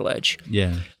off a portaledge.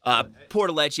 Yeah.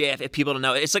 Portaledge, if people don't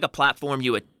know, it's like a platform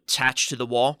you attach to the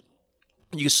wall.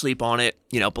 You can sleep on it,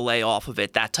 belay off of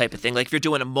it, that type of thing. Like if you're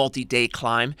doing a multi-day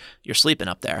climb, you're sleeping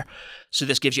up there. So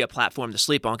this gives you a platform to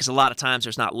sleep on because a lot of times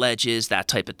there's not ledges, that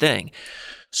type of thing.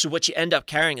 So what you end up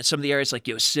carrying in some of the areas like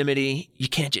Yosemite, you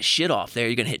can't just shit off there.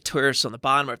 You're going to hit tourists on the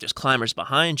bottom or if there's climbers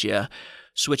behind you.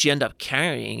 So what you end up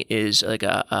carrying is like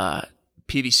a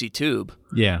PVC tube.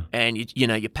 Yeah. And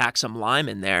you pack some lime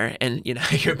in there and you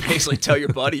basically tell your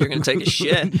buddy you're going to take a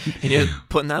shit and you're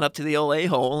putting that up to the old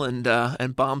a-hole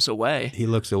and bombs away. He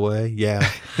looks away. Yeah.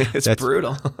 That's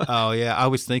brutal. Oh yeah. I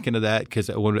was thinking of that because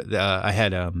I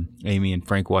had Amy and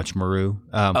Frank watch Maru.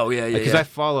 Because I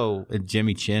follow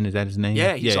Jimmy Chin. Is that his name?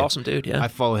 Yeah. He's awesome dude. Yeah. I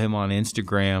follow him on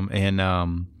Instagram and,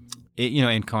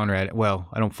 and Conrad, well,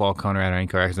 I don't follow Conrad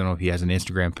Anchor because I don't know if he has an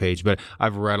Instagram page, but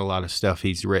I've read a lot of stuff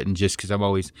he's written just because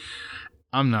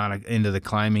I'm not into the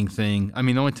climbing thing.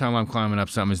 The only time I'm climbing up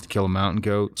something is to kill a mountain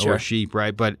goat or a sheep,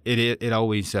 right? But it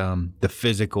always, the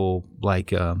physical,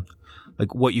 like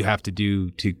like what you have to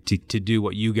do to do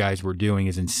what you guys were doing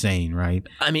is insane, right?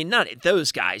 I mean, not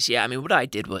those guys. Yeah, I mean, what I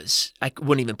did was I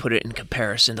wouldn't even put it in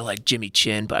comparison to like Jimmy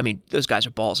Chin, but I mean, those guys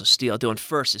are balls of steel doing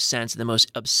first ascents in the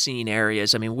most obscene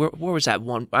areas. I mean, where was that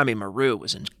one? I mean, Maru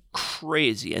was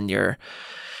crazy, and your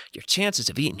chances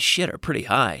of eating shit are pretty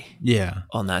high. Yeah.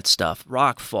 On that stuff,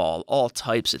 rock fall, all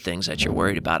types of things that you're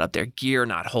worried about up there. Gear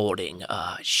not holding,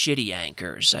 shitty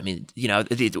anchors. I mean, you know,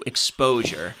 the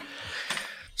exposure.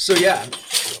 So yeah,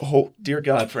 oh dear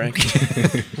God, Frank,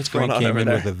 what's going on over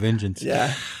there? With a vengeance.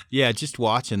 Yeah. Just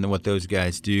watching what those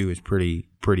guys do is pretty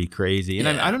crazy. And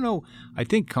I don't know. I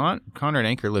think Conrad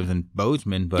Anchor lives in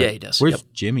Bozeman, but yeah, he does. Where's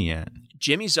Jimmy at?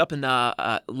 Jimmy's up in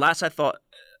last I thought.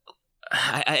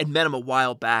 I had met him a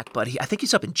while back, but I think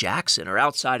he's up in Jackson or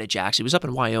outside of Jackson. He was up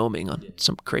in Wyoming on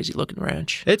some crazy-looking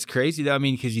ranch. It's crazy, though. I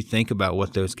mean, because you think about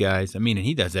what those guys – I mean, and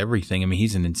he does everything. I mean,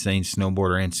 he's an insane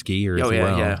snowboarder and skier as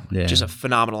well. Yeah. Just a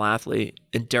phenomenal athlete,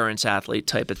 endurance athlete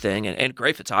type of thing, and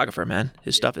great photographer, man.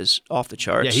 His stuff is off the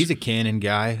charts. Yeah, he's a Canon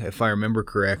guy, if I remember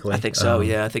correctly. I think so,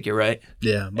 I think you're right.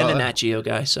 Yeah. And a Nat Geo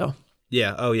guy, so –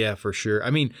 yeah. Oh, yeah, for sure. I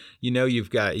mean, you know, when you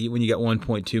got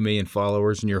 1.2 million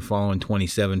followers and you're following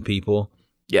 27 people.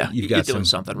 Yeah, you're doing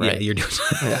something right. Yeah, you're doing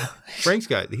something.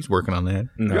 Yeah. He's working on that.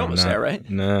 No, you're almost there, right?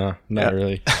 No, not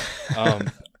really. I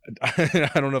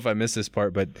don't know if I missed this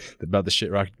part, but about the shit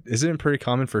rock. Isn't it pretty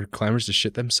common for climbers to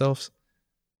shit themselves?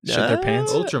 Shit their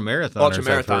pants?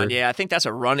 Ultramarathon. Yeah, I think that's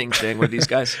a running thing with these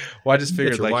guys. Well, I just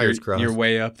figured like you're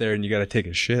way up there and you got to take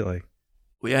a shit like.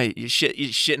 Well, yeah, you're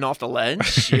shitting off the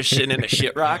ledge. You're shitting in a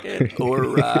shit rocket,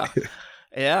 or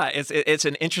yeah, it's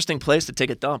an interesting place to take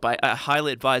a dump. I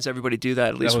highly advise everybody do that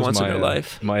at least once in their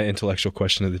life. My intellectual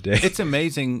question of the day. It's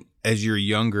amazing as you're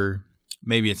younger.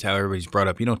 Maybe it's how everybody's brought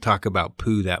up. You don't talk about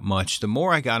poo that much. The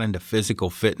more I got into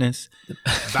physical fitness,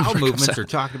 bowel movements are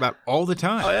talked about all the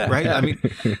time, right?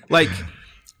 Yeah.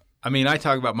 I mean, I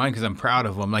talk about mine because I'm proud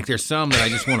of them. Like, there's some that I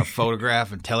just want to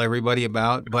photograph and tell everybody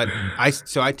about. But I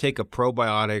take a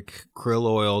probiotic, krill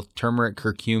oil, turmeric,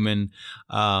 curcumin.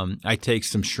 I take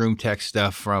some Shroom Tech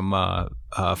stuff from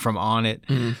Onnit,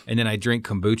 and then I drink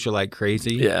kombucha like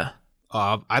crazy. Yeah.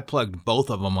 I plugged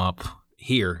both of them up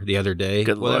here the other day.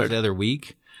 Good Lord. That was the other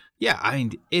week. Yeah, I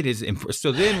mean, it is.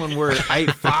 So then I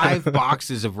ate 5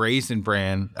 boxes of Raisin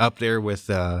Bran up there with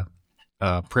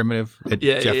Primitive at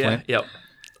Jeff Flint. Yep.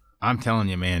 I'm telling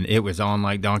you, man, it was on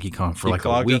like Donkey Kong for like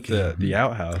a week. The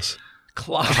outhouse.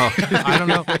 I don't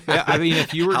know. Yeah, I mean,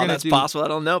 if you were going to do possible, I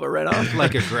don't know, but right on.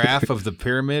 Like a graph of the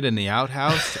pyramid and the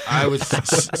outhouse, I was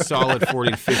solid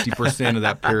 40 to 50% of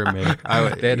that pyramid.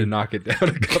 They had to knock it down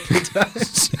a couple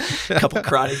times. A couple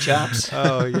karate chops.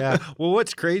 Oh, yeah. Well,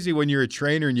 what's crazy when you're a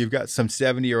trainer and you've got some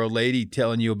 70-year-old lady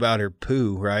telling you about her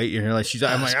poo, right? You're like,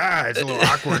 I'm like, it's a little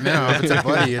awkward now. If it's a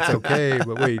buddy, it's okay.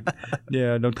 But wait,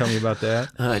 yeah, don't tell me about that.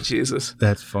 Oh, Jesus.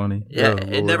 That's funny. Yeah,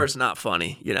 it never's not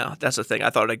funny. You know, that's the thing. I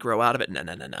thought I'd grow out of it. No.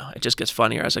 It just gets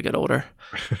funnier as I get older.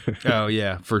 Oh,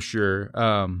 yeah, for sure.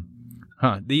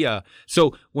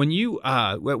 So when you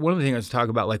one of the things I was talking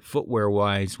about, like footwear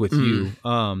wise with you,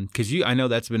 because I know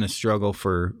that's been a struggle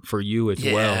for you as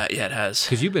well. Yeah, it has.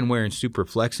 Because you've been wearing super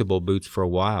flexible boots for a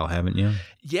while, haven't you?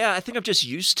 Yeah, I think I'm just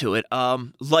used to it.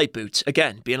 Light boots,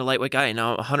 again, being a lightweight guy,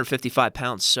 155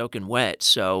 pounds soaking wet,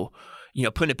 so. You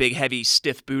know, putting a big, heavy,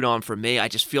 stiff boot on for me, I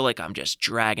just feel like I'm just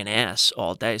dragging ass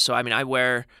all day. So, I mean, I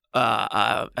wear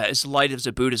as light as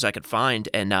a boot as I could find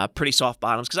and pretty soft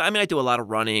bottoms. Because, I mean, I do a lot of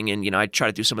running and, I try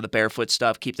to do some of the barefoot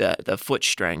stuff, keep the foot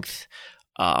strength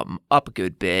up a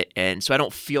good bit. And so I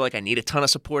don't feel like I need a ton of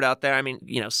support out there. I mean,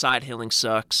 side hilling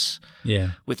sucks.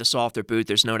 Yeah. With a softer boot,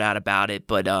 there's no doubt about it.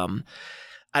 But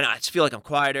I don't know, I just feel like I'm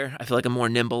quieter. I feel like I'm more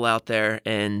nimble out there,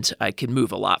 and I can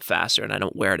move a lot faster, and I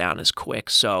don't wear down as quick.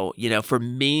 So, for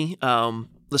me,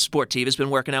 the Sportiva's been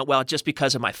working out well just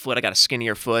because of my foot. I got a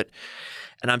skinnier foot,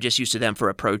 and I'm just used to them for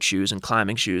approach shoes and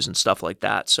climbing shoes and stuff like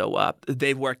that. So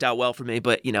they've worked out well for me.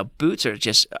 But, boots are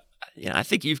just, I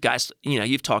think you guys,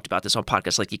 you've talked about this on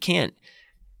podcasts. Like, you can't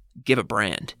give a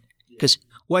brand because –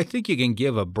 well, I think you can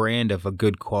give a brand of a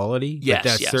good quality, but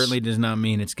that certainly does not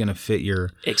mean it's going to fit your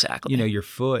your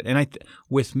foot. And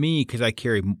with me, because I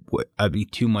carry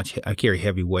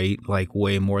heavy weight, like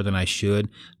way more than I should.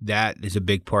 That is a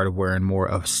big part of wearing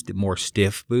more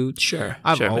stiff boots. Sure,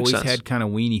 I've always had kind of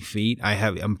weenie feet.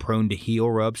 I'm prone to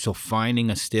heel rub, so finding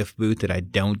a stiff boot that I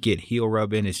don't get heel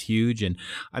rub in is huge. And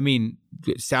I mean,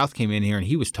 South came in here and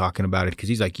he was talking about it because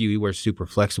he's like you. He wears super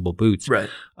flexible boots. Right.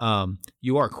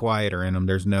 You are quieter in them.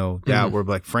 There's no doubt. Where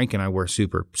like Frank and I wear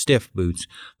super stiff boots.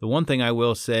 The one thing I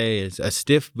will say is a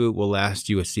stiff boot will last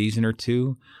you a season or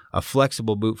two. A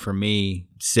flexible boot for me,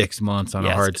 6 months on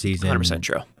a hard season. 100%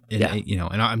 true.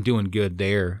 and I'm doing good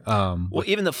there. Well,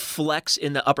 even the flex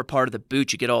in the upper part of the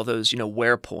boot, you get all those,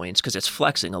 wear points because it's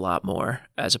flexing a lot more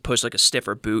as opposed to like a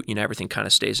stiffer boot. Everything kind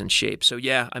of stays in shape. So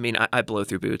yeah, I mean, I blow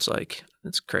through boots like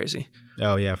it's crazy.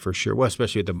 Oh yeah, for sure. Well,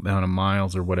 especially with the amount of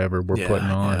miles or whatever we're putting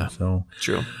on. Yeah. So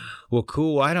True. Well,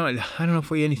 cool. I don't know if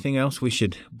we anything else we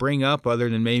should bring up other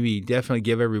than maybe definitely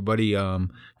give everybody kind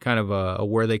of a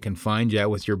where they can find you at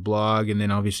with your blog, and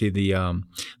then obviously the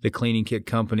cleaning kit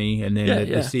company, and then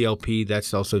the CLP.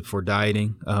 That's also for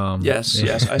dieting.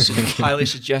 Yes. I highly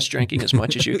suggest drinking as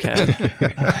much as you can.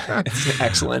 It's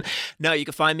excellent. No, you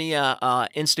can find me.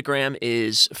 Instagram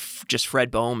is just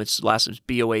Fred Bohm. Its last name is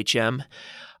BOHM.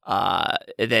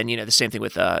 And then, the same thing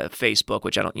with Facebook,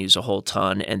 which I don't use a whole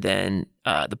ton. And then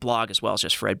the blog as well is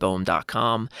just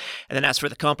fredbohm.com. And then as for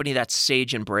the company, that's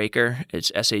Sage and Breaker.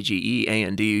 It's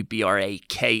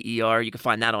SAGEANDBRAKER. You can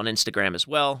find that on Instagram as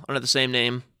well under the same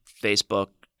name, Facebook,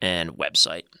 and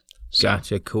website. So.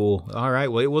 Gotcha. Cool. All right.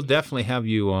 Well, we'll definitely have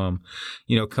you,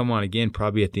 come on again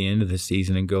probably at the end of the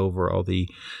season and go over all the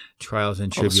trials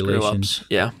and tribulations.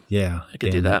 Yeah. Yeah. I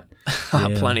could do that.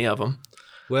 Plenty of them.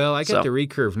 Well, I got the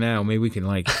recurve now. Maybe we can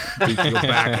go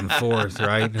back and forth,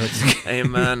 right?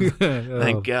 Amen.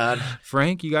 Thank God.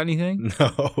 Frank, you got anything?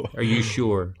 No. Are you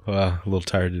sure? A little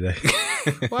tired today.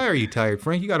 Why are you tired,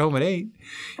 Frank? You got home at 8.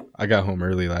 I got home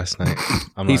early last night.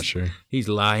 I'm not sure. He's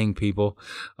lying, people.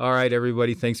 All right,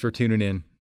 everybody. Thanks for tuning in.